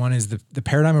paradigms. One is the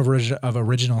paradigm of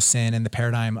original sin and the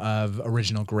paradigm of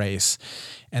original grace.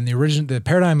 And the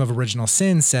paradigm of original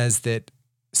sin says that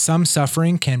some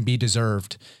suffering can be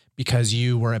deserved because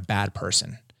you were a bad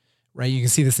person, right? You can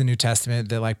see this in the New Testament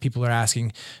that like people are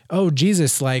asking, oh,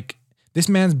 Jesus, like this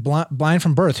man's blind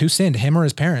from birth. Who sinned, him or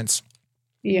his parents?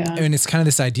 Yeah. And it's kind of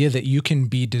this idea that you can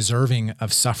be deserving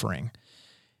of suffering,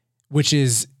 which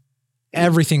is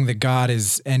everything that God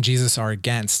is and Jesus are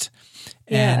against.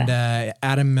 Yeah. And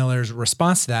Adam Miller's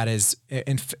response to that is,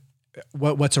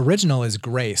 what's original is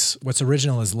grace. What's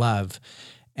original is love.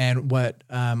 And what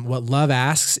love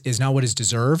asks is not what is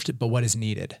deserved, but what is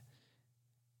needed.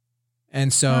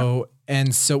 And so,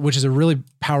 which is a really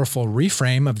powerful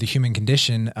reframe of the human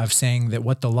condition, of saying that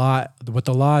what the law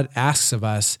asks of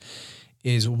us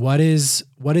is what is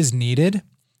needed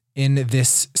in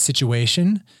this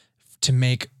situation to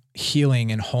make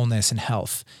healing and wholeness and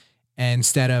health,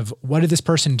 instead of what did this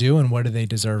person do and what do they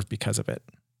deserve because of it.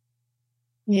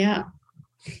 Yeah.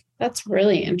 That's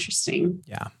really interesting.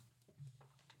 Yeah.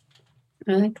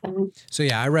 I like that. So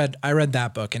yeah, I read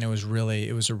that book, and it was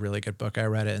a really good book. I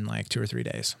read it in like 2 or 3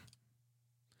 days.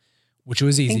 which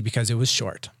was easy because it was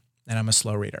short and I'm a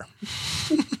slow reader.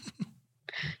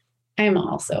 I'm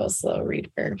also a slow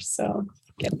reader, so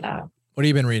get that. What have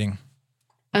you been reading?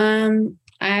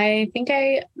 I think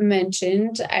I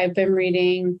mentioned I've been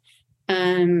reading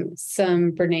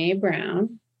some Brene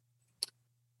Brown.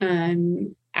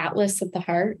 Atlas of the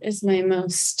Heart is my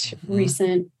most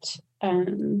recent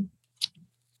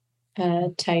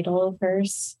title of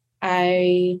hers.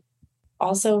 I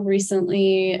also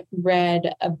recently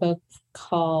read a book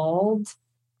called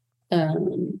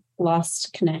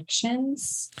Lost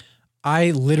Connections.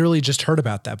 I literally just heard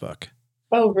about that book.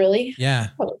 Oh, really? Yeah.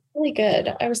 Oh, really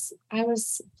good. I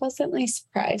was pleasantly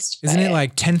surprised. Isn't it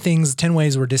like 10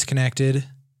 ways we're disconnected?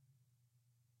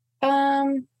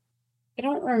 I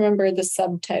don't remember the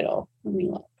subtitle. Let me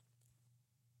look.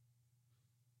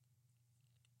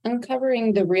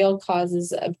 Uncovering the Real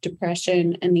Causes of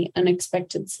Depression and the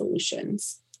Unexpected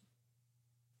Solutions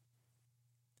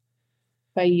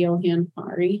by Johann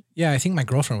Hari. Yeah, I think my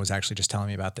girlfriend was actually just telling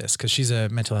me about this because she's a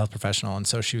mental health professional. And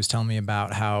so she was telling me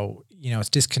about how, it's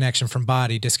disconnection from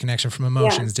body, disconnection from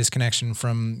emotions, disconnection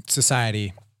from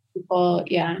society. Well,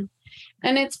 yeah.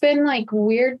 And it's been like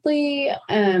weirdly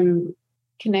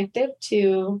connective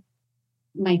to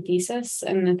my thesis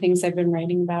and the things I've been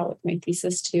writing about with my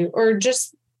thesis too, or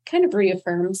just kind of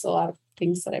reaffirms a lot of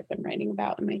things that I've been writing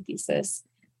about in my thesis.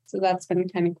 So that's been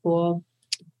kind of cool.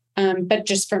 But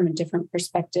just from a different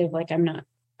perspective, like I'm not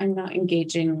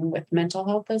engaging with mental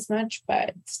health as much,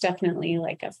 but it's definitely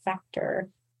like a factor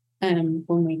when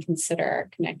we consider our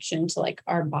connection to like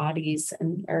our bodies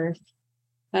and earth.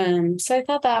 So I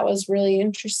thought that was really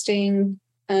interesting.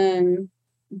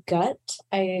 Gut.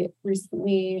 I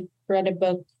recently read a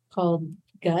book called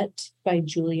Gut by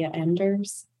Julia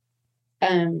Enders.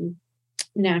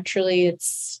 Naturally,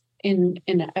 it's in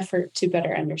an effort to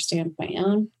better understand my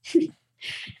own.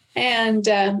 And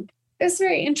it's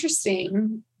very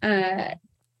interesting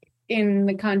in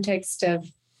the context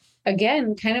of,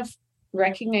 again, kind of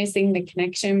recognizing the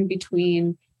connection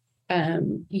between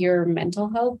your mental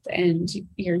health and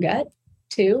your gut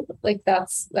too. Like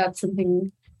that's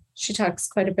something she talks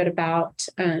quite a bit about,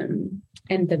 and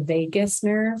the vagus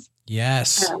nerve.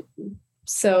 Yes.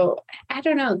 So I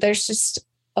don't know. There's just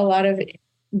a lot of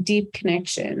deep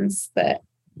connections that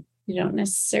you don't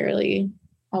necessarily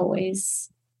always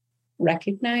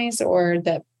recognize, or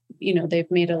that,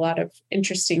 they've made a lot of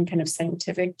interesting kind of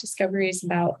scientific discoveries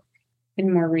about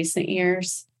in more recent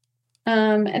years.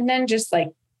 And then just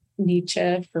like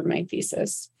Nietzsche for my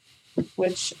thesis,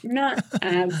 which I'm not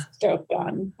as stoked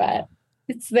on, but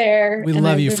it's there. We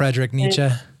love you, Friedrich Nietzsche.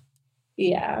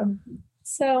 Yeah.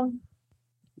 So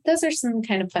those are some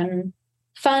kind of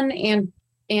fun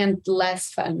and less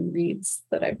fun reads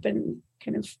that I've been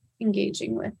kind of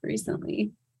engaging with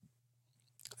recently.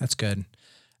 That's good.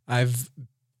 I've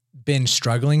been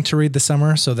struggling to read this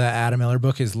summer. So that Adam Miller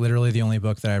book is literally the only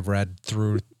book that I've read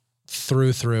through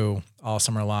all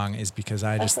summer long, is because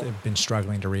I just have been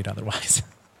struggling to read otherwise.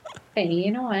 Hey,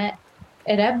 you know what?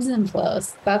 It ebbs and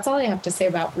flows. That's all I have to say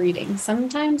about reading.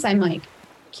 Sometimes I'm like,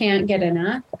 can't get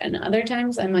enough. And other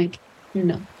times I'm like,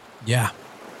 no. Yeah,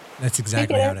 that's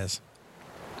exactly how it is.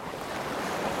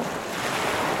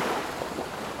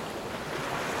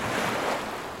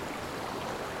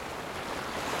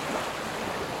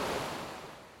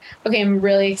 Okay, I'm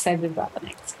really excited about the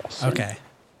next question. Okay.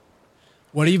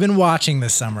 What have you been watching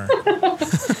this summer?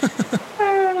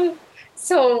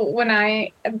 So when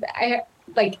I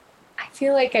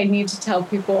feel like I need to tell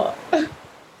people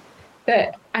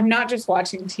that I'm not just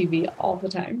watching TV all the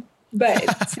time, but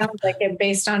it sounds like it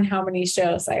based on how many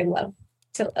shows I love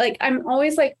to, like, I'm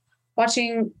always like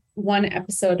watching one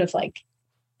episode of like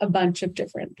a bunch of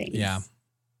different things. Yeah.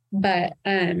 But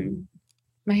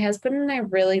my husband and I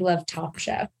really love Top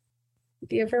Chef.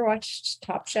 Have you ever watched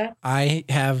Top Chef? I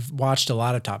have watched a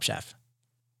lot of Top Chef.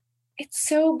 It's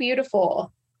so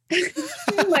beautiful.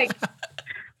 Like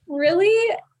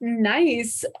really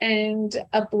nice and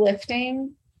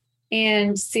uplifting,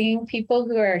 and seeing people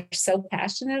who are so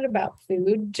passionate about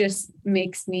food just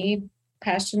makes me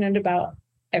passionate about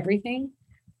everything.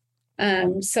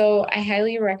 So I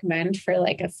highly recommend for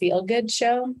like a feel-good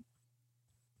show.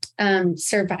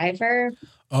 Survivor.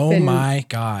 Oh my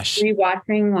gosh.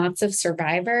 Rewatching lots of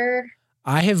Survivor.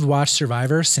 I have watched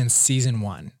Survivor since season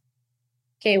 1.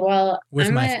 Okay, well,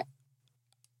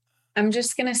 I'm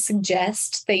just going to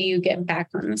suggest that you get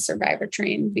back on the Survivor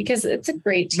train because it's a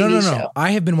great TV show. No.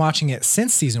 I have been watching it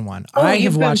since season 1. I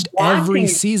have watched every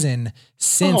season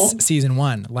since season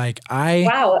 1.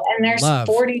 Wow, and there's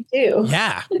 42.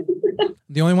 Yeah.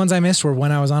 The only ones I missed were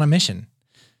when I was on a mission.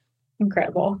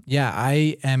 Incredible. Yeah,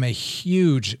 I am a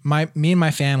huge me and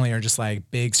my family are just like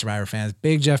big Survivor fans,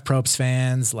 big Jeff Probst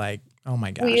fans. Like, oh my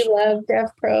We gosh. love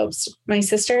Jeff Probst. My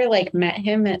sister like met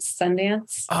him at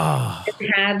Sundance. Oh,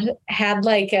 Had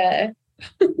like a,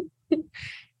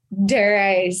 dare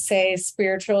I say,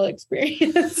 spiritual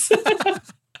experience.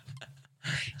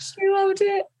 She loved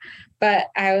it. But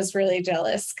I was really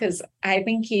jealous because I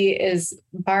think he is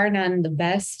bar none the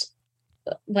best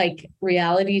like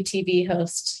reality TV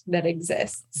host that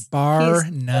exists. bar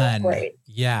He's none. So great.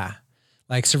 Yeah.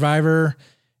 Like Survivor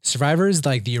is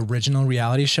like the original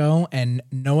reality show, and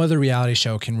no other reality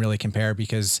show can really compare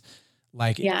because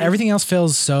like everything else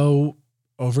feels so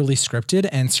overly scripted,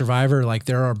 and Survivor, like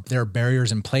there are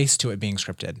barriers in place to it being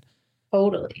scripted.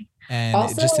 Totally. And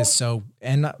also, it just is so,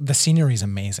 and the scenery is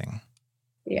amazing.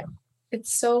 Yeah.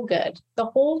 It's so good. The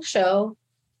whole show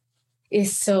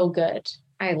is so good.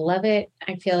 I love it.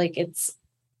 I feel like it's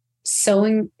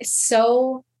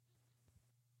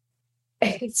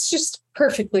it's just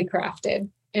perfectly crafted,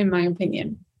 in my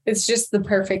opinion. It's just the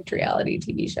perfect reality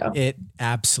TV show. It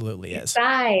absolutely is.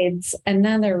 Besides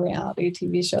another reality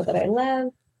TV show that I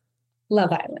love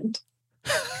Island.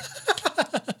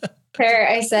 There,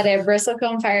 I said it,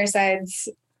 Bristlecone Firesides.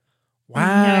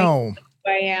 Wow.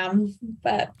 I am,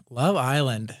 but Love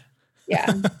Island.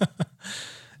 Yeah.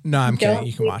 No, I'm kidding.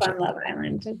 You can watch it. Love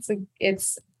Island.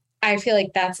 I feel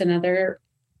like that's another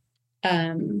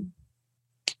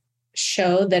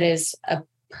show that is a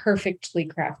perfectly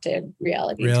crafted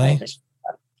reality television show.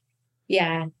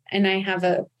 Yeah. And I have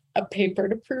a paper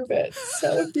to prove it.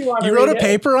 So if you want You wrote a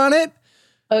paper on it?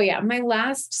 Oh yeah. My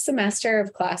last semester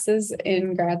of classes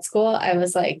in grad school, I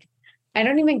was like, I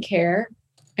don't even care.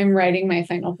 I'm writing my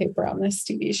final paper on this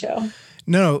TV show.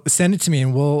 No, send it to me,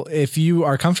 and if you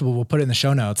are comfortable, we'll put it in the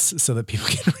show notes so that people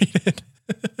can read it.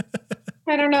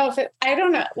 I don't know.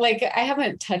 Like I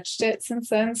haven't touched it since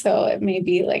then, so it may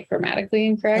be like grammatically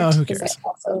incorrect. Oh, who cares? I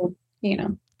also,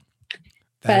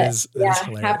 that is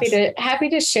hilarious. Happy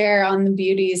to share on the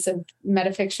beauties of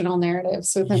metafictional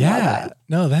narratives within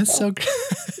no, that's so good.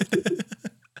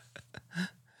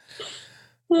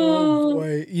 Oh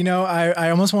boy. I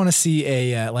almost want to see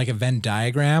a Venn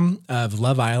diagram of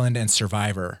Love Island and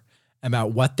Survivor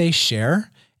about what they share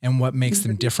and what makes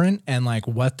them different and like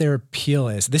what their appeal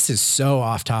is. This is so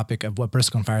off topic of what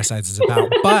Bristlecone Firesides is about,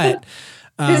 but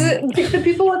give the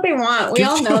people what they want. We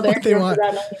all know they're here for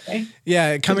that anyway.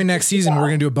 Yeah, coming next season, we're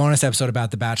gonna do a bonus episode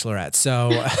about The Bachelorette. So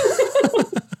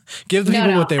give the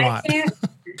people what they want.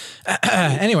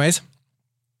 Anyways,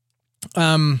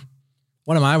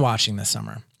 what am I watching this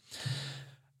summer?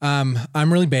 I'm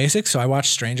really basic, so I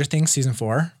watched Stranger Things season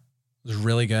 4. It was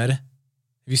really good. Have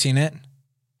you seen it?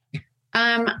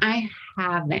 I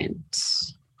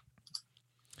haven't.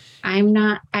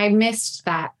 I missed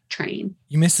that train.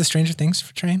 You missed the Stranger Things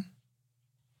train?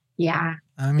 Yeah.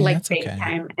 I mean, that's okay.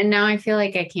 Time. And now I feel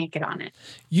like I can't get on it.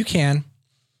 You can.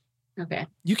 Okay.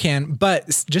 You can, but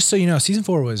just so you know, season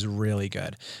 4 was really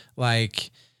good.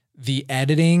 Like the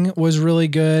editing was really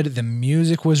good. The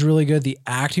music was really good. The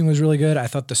acting was really good. I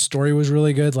thought the story was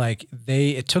really good. Like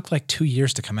it took like 2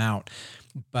 years to come out,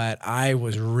 but I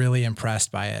was really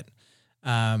impressed by it.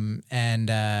 As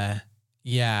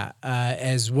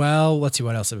well, let's see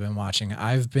what else I've been watching.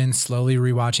 I've been slowly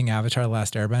rewatching Avatar: The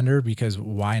Last Airbender because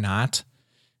why not?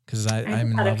 Because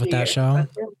I'm in love with that show.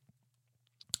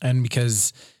 And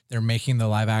because they're making the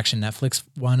live action Netflix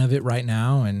one of it right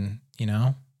now. And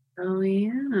Oh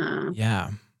yeah.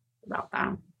 Yeah. About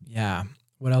that. Yeah.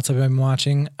 What else have I been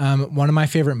watching? One of my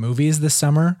favorite movies this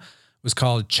summer was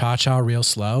called Cha Cha Real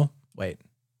Slow. Wait.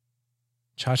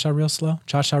 Cha Cha Real Slow?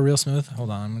 Cha Cha Real Smooth? Hold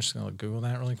on. I'm just going to Google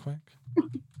that really quick.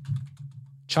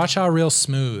 Cha Cha Real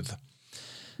Smooth.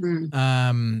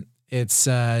 It's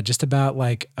just about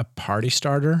like a party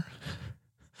starter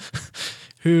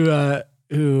who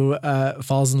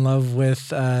falls in love with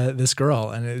this girl,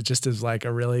 and it just is like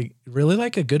a really, really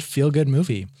like a good feel good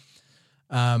movie.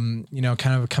 Kind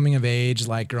of a coming of age,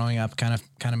 like growing up kind of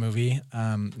movie.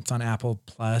 It's on Apple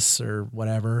Plus or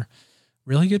whatever.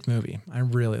 Really good movie. I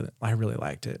really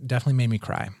liked it. Definitely made me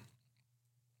cry.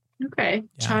 Okay.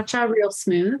 Yeah. Cha Cha Real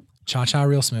Smooth. Cha Cha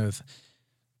Real Smooth.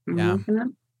 Yeah.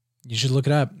 You should look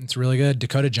it up. It's really good.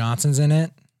 Dakota Johnson's in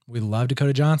it. We love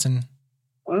Dakota Johnson.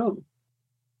 Oh.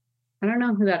 I don't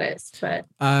know who that is, but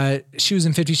she was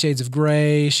in 50 Shades of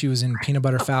Grey. She was in Peanut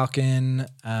Butter Falcon.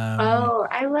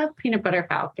 I love Peanut Butter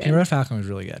Falcon. Peanut Butter Falcon was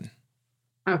really good.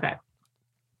 Okay.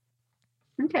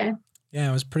 Yeah,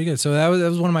 it was pretty good. So that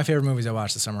was one of my favorite movies I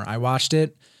watched this summer. I watched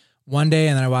it one day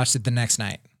and then I watched it the next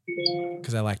night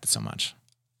because I liked it so much.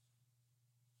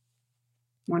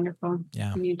 Wonderful.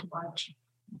 Yeah. I need to watch.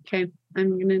 Okay.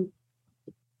 I'm going to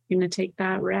going to take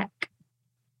that wreck.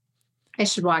 I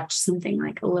should watch something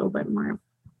like a little bit more,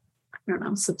 I don't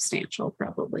know, substantial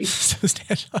probably.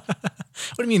 Substantial.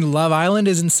 What do you mean Love Island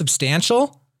isn't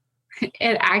substantial?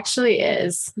 It actually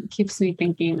is. It keeps me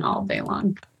thinking all day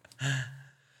long.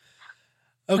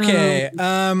 Okay.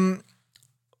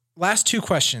 Last two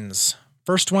questions.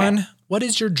 First one, what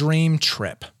is your dream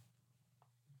trip?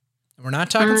 We're not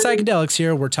talking psychedelics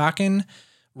here. We're talking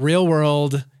real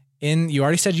world. You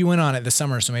already said you went on it this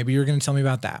summer, so maybe you're going to tell me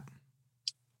about that.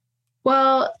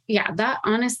 Well, yeah, that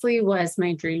honestly was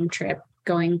my dream trip,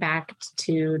 going back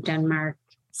to Denmark,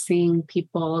 seeing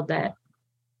people that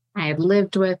I had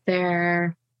lived with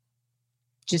there,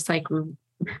 just like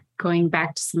going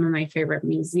back to some of my favorite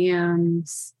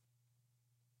museums.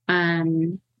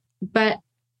 But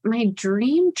my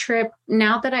dream trip,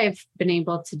 now that I've been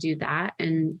able to do that,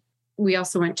 and we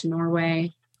also went to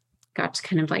Norway, got to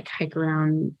kind of like hike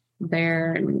around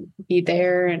there and be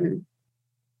there, and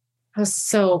it was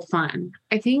so fun.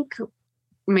 I think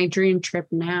my dream trip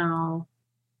now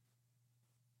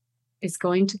is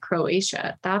going to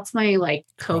Croatia. That's my like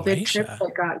COVID trip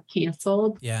that got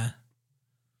canceled. Yeah.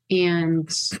 And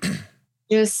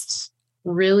just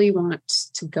really want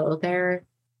to go there.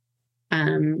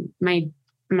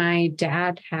 My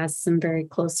dad has some very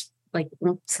close, like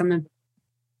some of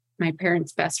my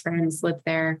parents' best friends live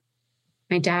there.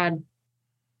 My dad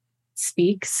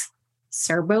speaks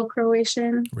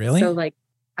Serbo-Croatian. Really? So like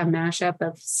a mashup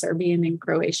of Serbian and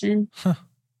Croatian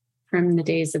from the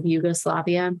days of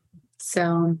Yugoslavia.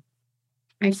 So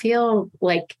I feel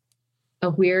like a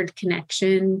weird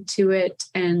connection to it,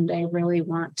 and I really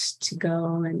want to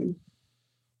go and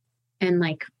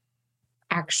like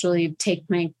actually take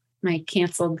my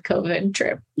canceled COVID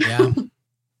trip. Yeah.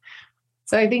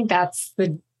 So I think that's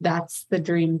the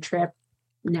dream trip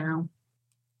now.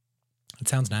 It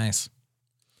sounds nice.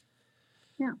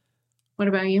 Yeah. What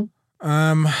about you?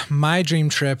 My dream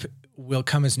trip will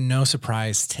come as no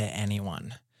surprise to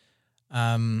anyone.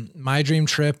 My dream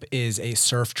trip is a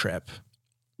surf trip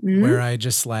where I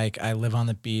just I live on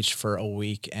the beach for a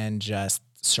week and just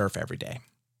surf every day.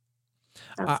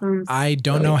 I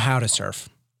don't know how to surf.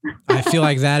 I feel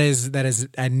like that is,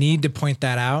 I need to point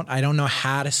that out. I don't know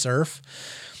how to surf,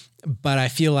 but I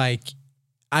feel like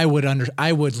I would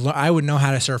know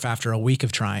how to surf after a week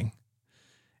of trying.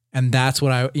 And that's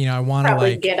what I want to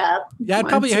like get up. Yeah, I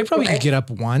probably could get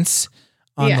up once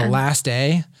on the last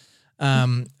day.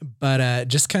 But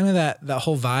just kind of that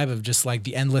whole vibe of just like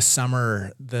the endless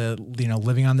summer,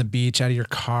 living on the beach out of your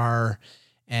car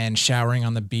and showering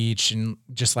on the beach and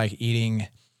just like eating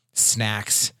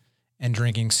snacks and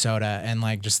drinking soda and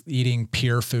like just eating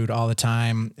pure food all the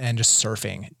time and just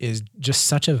surfing is just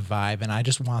such a vibe. And I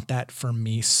just want that for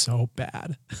me so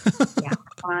bad. Yeah,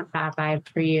 I want that vibe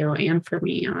for you and for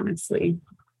me, honestly.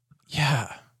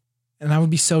 Yeah. And I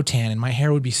would be so tan and my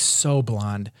hair would be so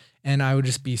blonde and I would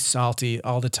just be salty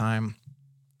all the time.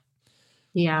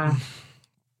 Yeah.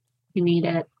 You need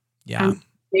it. Yeah.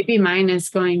 Maybe mine is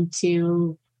going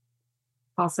to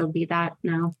also be that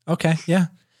now. Okay. Yeah.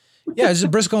 Yeah, it's a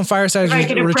Briscoe and Firesides retreat.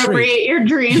 I can appropriate your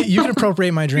dream. You can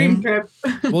appropriate my dream trip.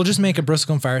 We'll just make a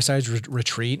Briscoe and Firesides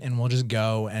retreat and we'll just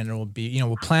go and it will be,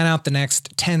 we'll plan out the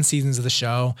next 10 seasons of the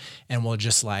show and we'll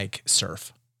just like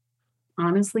surf.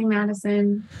 Honestly,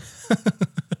 Madison,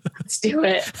 let's do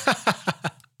it.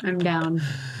 I'm down.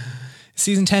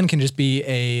 Season 10 can just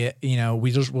be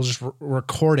we'll just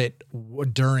record it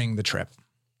during the trip.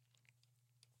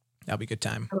 That'll be a good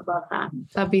time. I love that.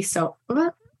 That'd be so,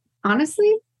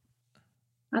 honestly,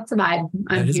 that's a vibe.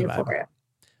 I'm here for it.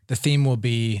 The theme will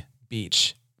be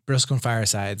beach. Briscoe and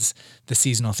Firesides. The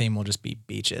seasonal theme will just be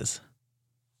beaches.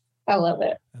 I love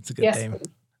it. That's a good theme.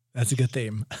 That's a good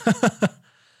theme.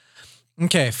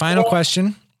 Okay, final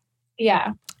question.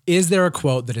 Yeah. Is there a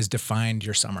quote that has defined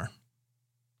your summer?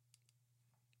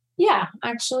 Yeah,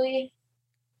 actually.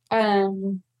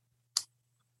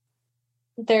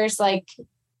 There's like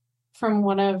from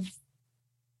one of,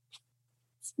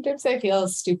 sometimes I feel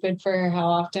stupid for how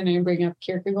often I bring up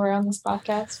Kierkegaard on this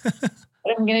podcast, but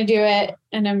I'm going to do it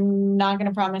and I'm not going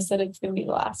to promise that it's going to be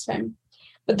the last time.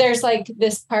 But there's like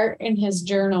this part in his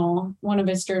journal, one of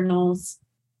his journals,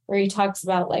 where he talks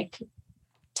about like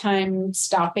time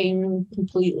stopping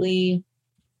completely.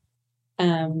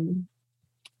 And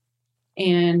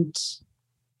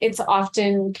it's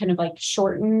often kind of like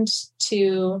shortened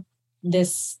to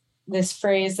this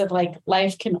phrase of like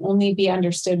life can only be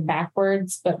understood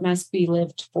backwards, but must be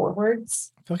lived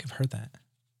forwards. I feel like I've heard that.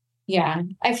 Yeah.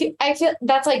 I feel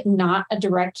that's like not a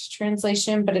direct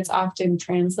translation, but it's often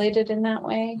translated in that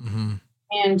way. Mm-hmm.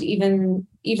 And even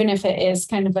if it is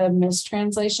kind of a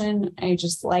mistranslation, I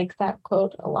just like that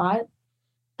quote a lot.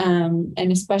 And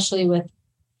especially with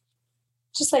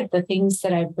just like the things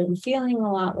that I've been feeling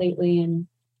a lot lately and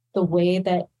the way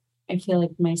that I feel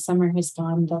like my summer has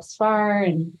gone thus far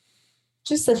and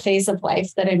just the phase of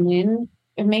life that I'm in,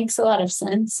 it makes a lot of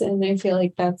sense. And I feel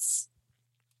like that's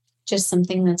just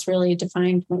something that's really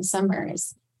defined my summer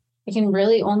is I can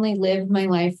really only live my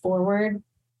life forward.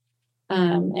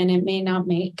 And it may not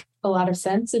make a lot of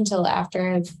sense until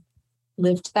after I've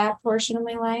lived that portion of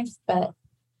my life. But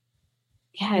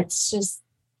yeah, it's just,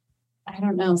 I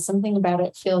don't know, something about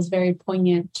it feels very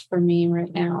poignant for me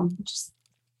right now.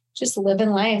 Just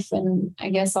living life. And I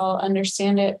guess I'll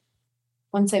understand it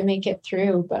once I make it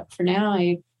through. But for now,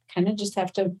 I kind of just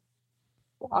have to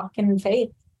walk in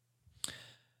faith.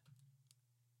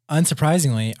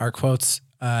 Unsurprisingly, our quotes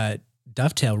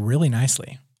dovetail really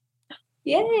nicely.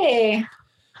 Yay.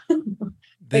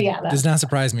 That does not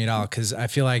surprise me at all, because I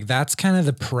feel like that's kind of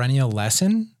the perennial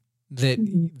lesson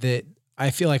that I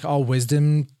feel like all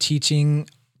wisdom teaching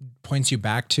points you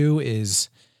back to is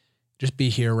just be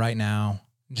here right now,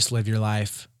 just live your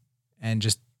life, and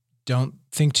just don't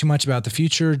think too much about the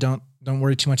future. Don't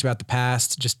worry too much about the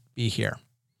past. Just be here.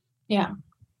 Yeah.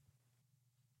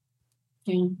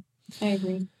 Yeah, I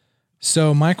agree.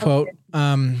 So my quote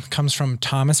comes from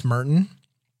Thomas Merton.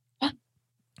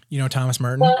 You know Thomas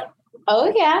Merton?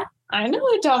 Oh yeah, I know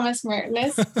who Thomas Merton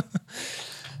is.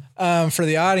 For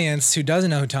the audience who doesn't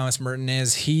know who Thomas Merton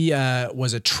is, he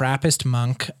was a Trappist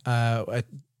monk,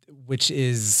 which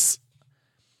is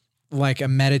like a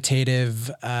meditative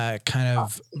kind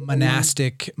of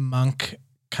monastic monk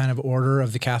kind of order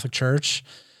of the Catholic Church.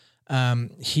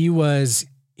 He was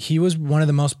one of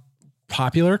the most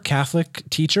popular Catholic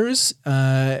teachers,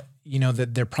 that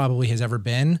there probably has ever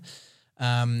been.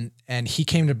 And he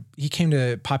came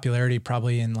to popularity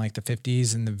probably in like the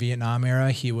 50s in the Vietnam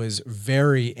era. He was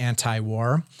very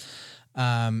anti-war,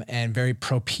 and very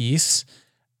pro-peace.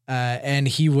 And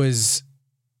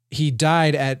he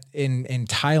died in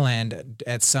Thailand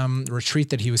at some retreat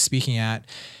that he was speaking at,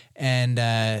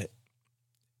 and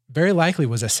very likely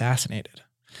was assassinated.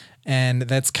 And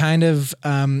that's kind of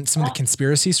some of the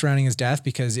conspiracy surrounding his death,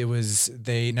 because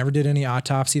they never did any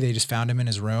autopsy. They just found him in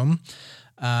his room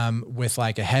with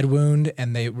like a head wound,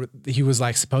 and he was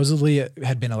like supposedly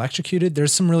had been electrocuted.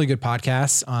 There's some really good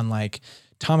podcasts on like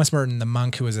Thomas Merton, the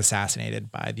monk who was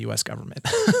assassinated by the U.S. government.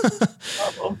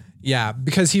 Yeah,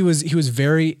 because he was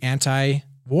very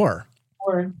anti-war.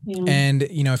 Yeah. And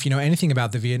if you know anything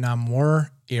about the Vietnam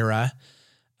War era,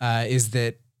 is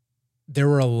that there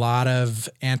were a lot of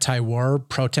anti-war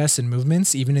protests and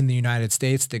movements, even in the United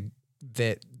States,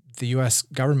 that the U.S.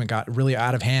 government got really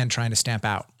out of hand trying to stamp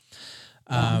out.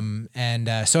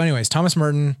 So anyways, Thomas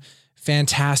Merton,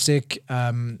 fantastic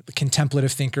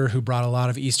contemplative thinker who brought a lot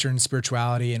of Eastern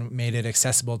spirituality and made it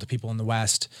accessible to people in the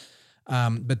West.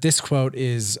 But this quote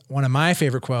is one of my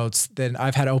favorite quotes that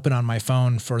I've had open on my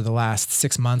phone for the last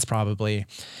 6 months probably,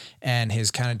 and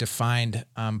has kind of defined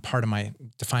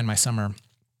my summer.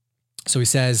 So he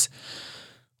says,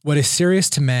 "What is serious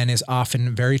to men is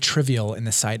often very trivial in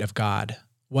the sight of God.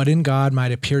 What in God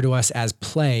might appear to us as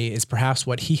play is perhaps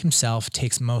what he himself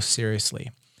takes most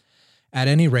seriously. At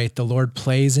any rate, the Lord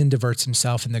plays and diverts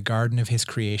himself in the garden of his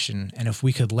creation, and if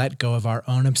we could let go of our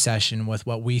own obsession with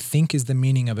what we think is the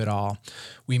meaning of it all,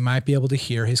 we might be able to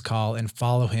hear his call and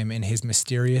follow him in his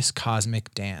mysterious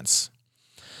cosmic dance.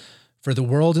 For the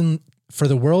world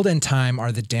and time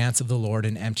are the dance of the Lord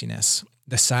in emptiness.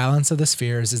 The silence of the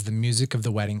spheres is the music of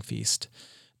the wedding feast.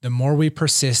 The more we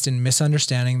persist in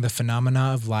misunderstanding the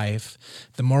phenomena of life,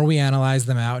 the more we analyze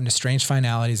them out into strange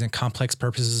finalities and complex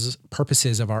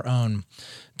purposes of our own,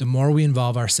 the more we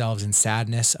involve ourselves in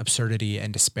sadness, absurdity,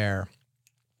 and despair.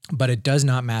 But it does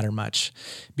not matter much,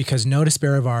 because no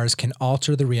despair of ours can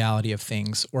alter the reality of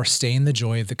things or stain the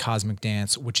joy of the cosmic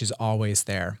dance, which is always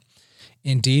there.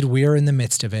 Indeed, we are in the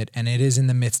midst of it, and it is in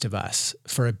the midst of us,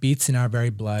 for it beats in our very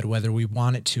blood, whether we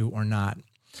want it to or not.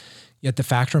 Yet the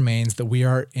fact remains that we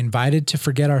are invited to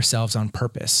forget ourselves on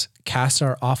purpose, cast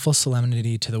our awful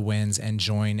solemnity to the winds, and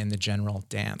join in the general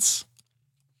dance."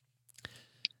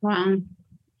 Wow.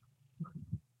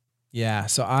 Yeah,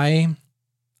 so I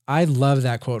love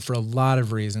that quote for a lot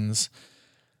of reasons,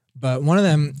 but one of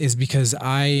them is because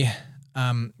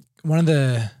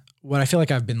what I feel like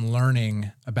I've been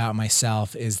learning about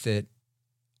myself is that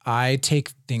I take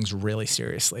things really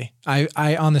seriously.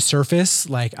 I on the surface,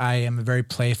 like I am a very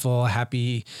playful,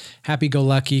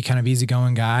 happy-go-lucky, kind of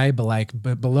easygoing guy,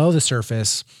 but below the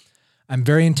surface, I'm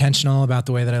very intentional about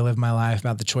the way that I live my life,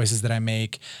 about the choices that I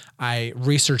make. I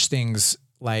research things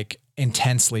like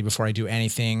intensely before I do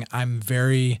anything. I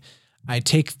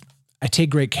take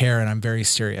great care, and I'm very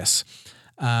serious.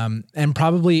 And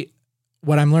probably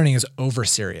what I'm learning is over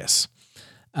serious.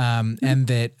 And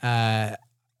that,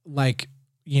 like,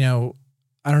 you know,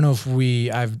 I don't know if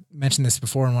I've mentioned this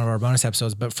before in one of our bonus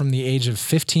episodes, but from the age of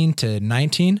 15 to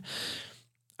 19,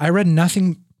 I read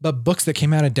nothing but books that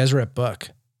came out of Deseret Book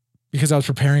because I was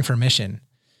preparing for mission.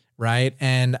 Right.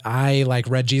 And I like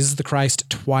read Jesus the Christ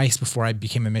twice before I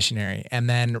became a missionary. And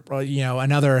then, you know,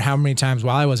 another how many times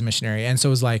while I was a missionary. And so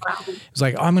it was like, oh,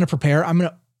 I'm going to prepare. I'm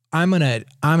going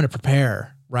to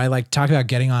prepare. Right. Like talk about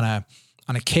getting on a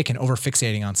kick and over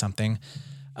fixating on something.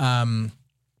 And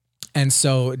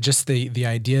so just the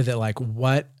idea that like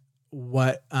what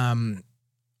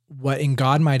in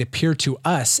God might appear to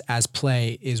us as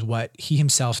play is what he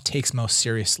himself takes most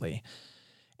seriously.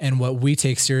 And what we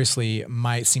take seriously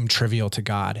might seem trivial to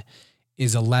God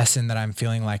is a lesson that I'm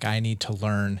feeling like I need to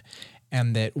learn.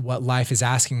 And that what life is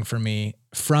asking from me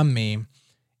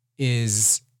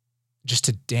is just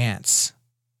to dance,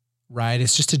 right?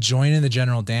 It's just to join in the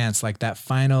general dance, like that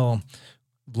final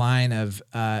line of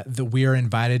that we are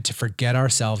invited to forget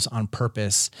ourselves on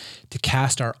purpose, to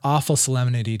cast our awful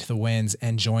solemnity to the winds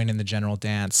and join in the general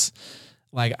dance.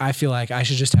 Like, I feel like I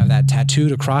should just have that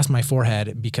tattooed across my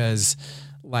forehead because,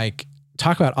 like,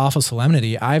 talk about awful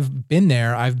solemnity. I've been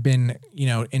there. I've been, you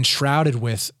know, enshrouded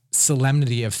with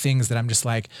solemnity of things that I'm just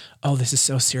like, oh, this is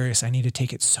so serious. I need to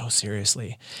take it so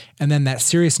seriously. And then that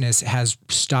seriousness has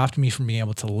stopped me from being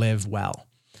able to live well.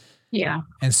 Yeah.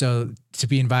 And so to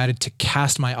be invited to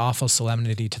cast my awful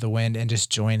solemnity to the wind and just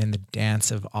join in the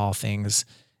dance of all things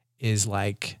is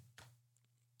like,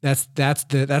 that's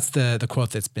the quote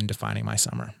that's been defining my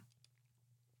summer.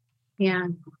 Yeah.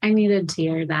 I needed to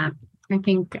hear that. I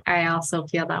think I also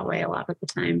feel that way a lot of the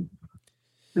time.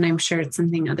 And I'm sure it's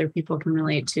something other people can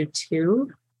relate to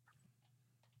too.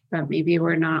 But maybe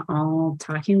we're not all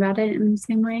talking about it in the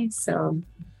same way. So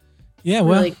yeah,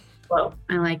 well, really cool.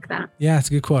 I like that. Yeah, it's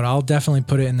a good quote. I'll definitely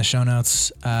put it in the show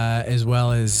notes, as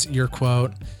well as your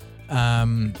quote,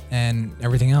 and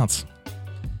everything else.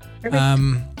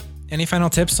 Perfect. Any final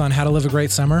tips on how to live a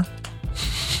great summer?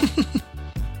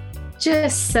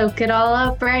 Just soak it all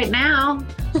up right now.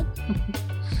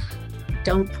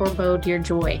 Don't forebode your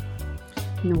joy,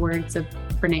 in the words of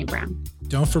Brene Brown.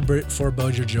 Don't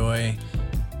forebode your joy.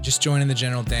 Just join in the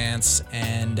general dance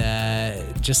and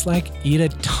just like eat a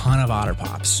ton of Otter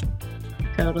Pops.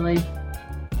 Totally.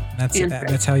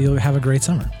 That's how you'll have a great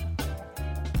summer.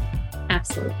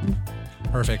 Absolutely.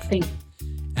 Perfect. Thank you.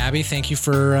 Abby, thank you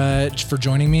for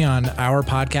joining me on our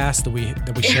podcast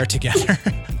that we share together.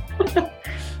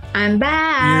 I'm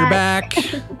back.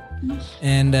 You're back.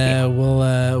 And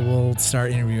we'll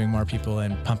start interviewing more people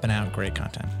and pumping out great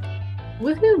content.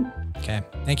 Woohoo. Okay.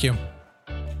 Thank you.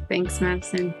 Thanks,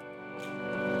 Madison.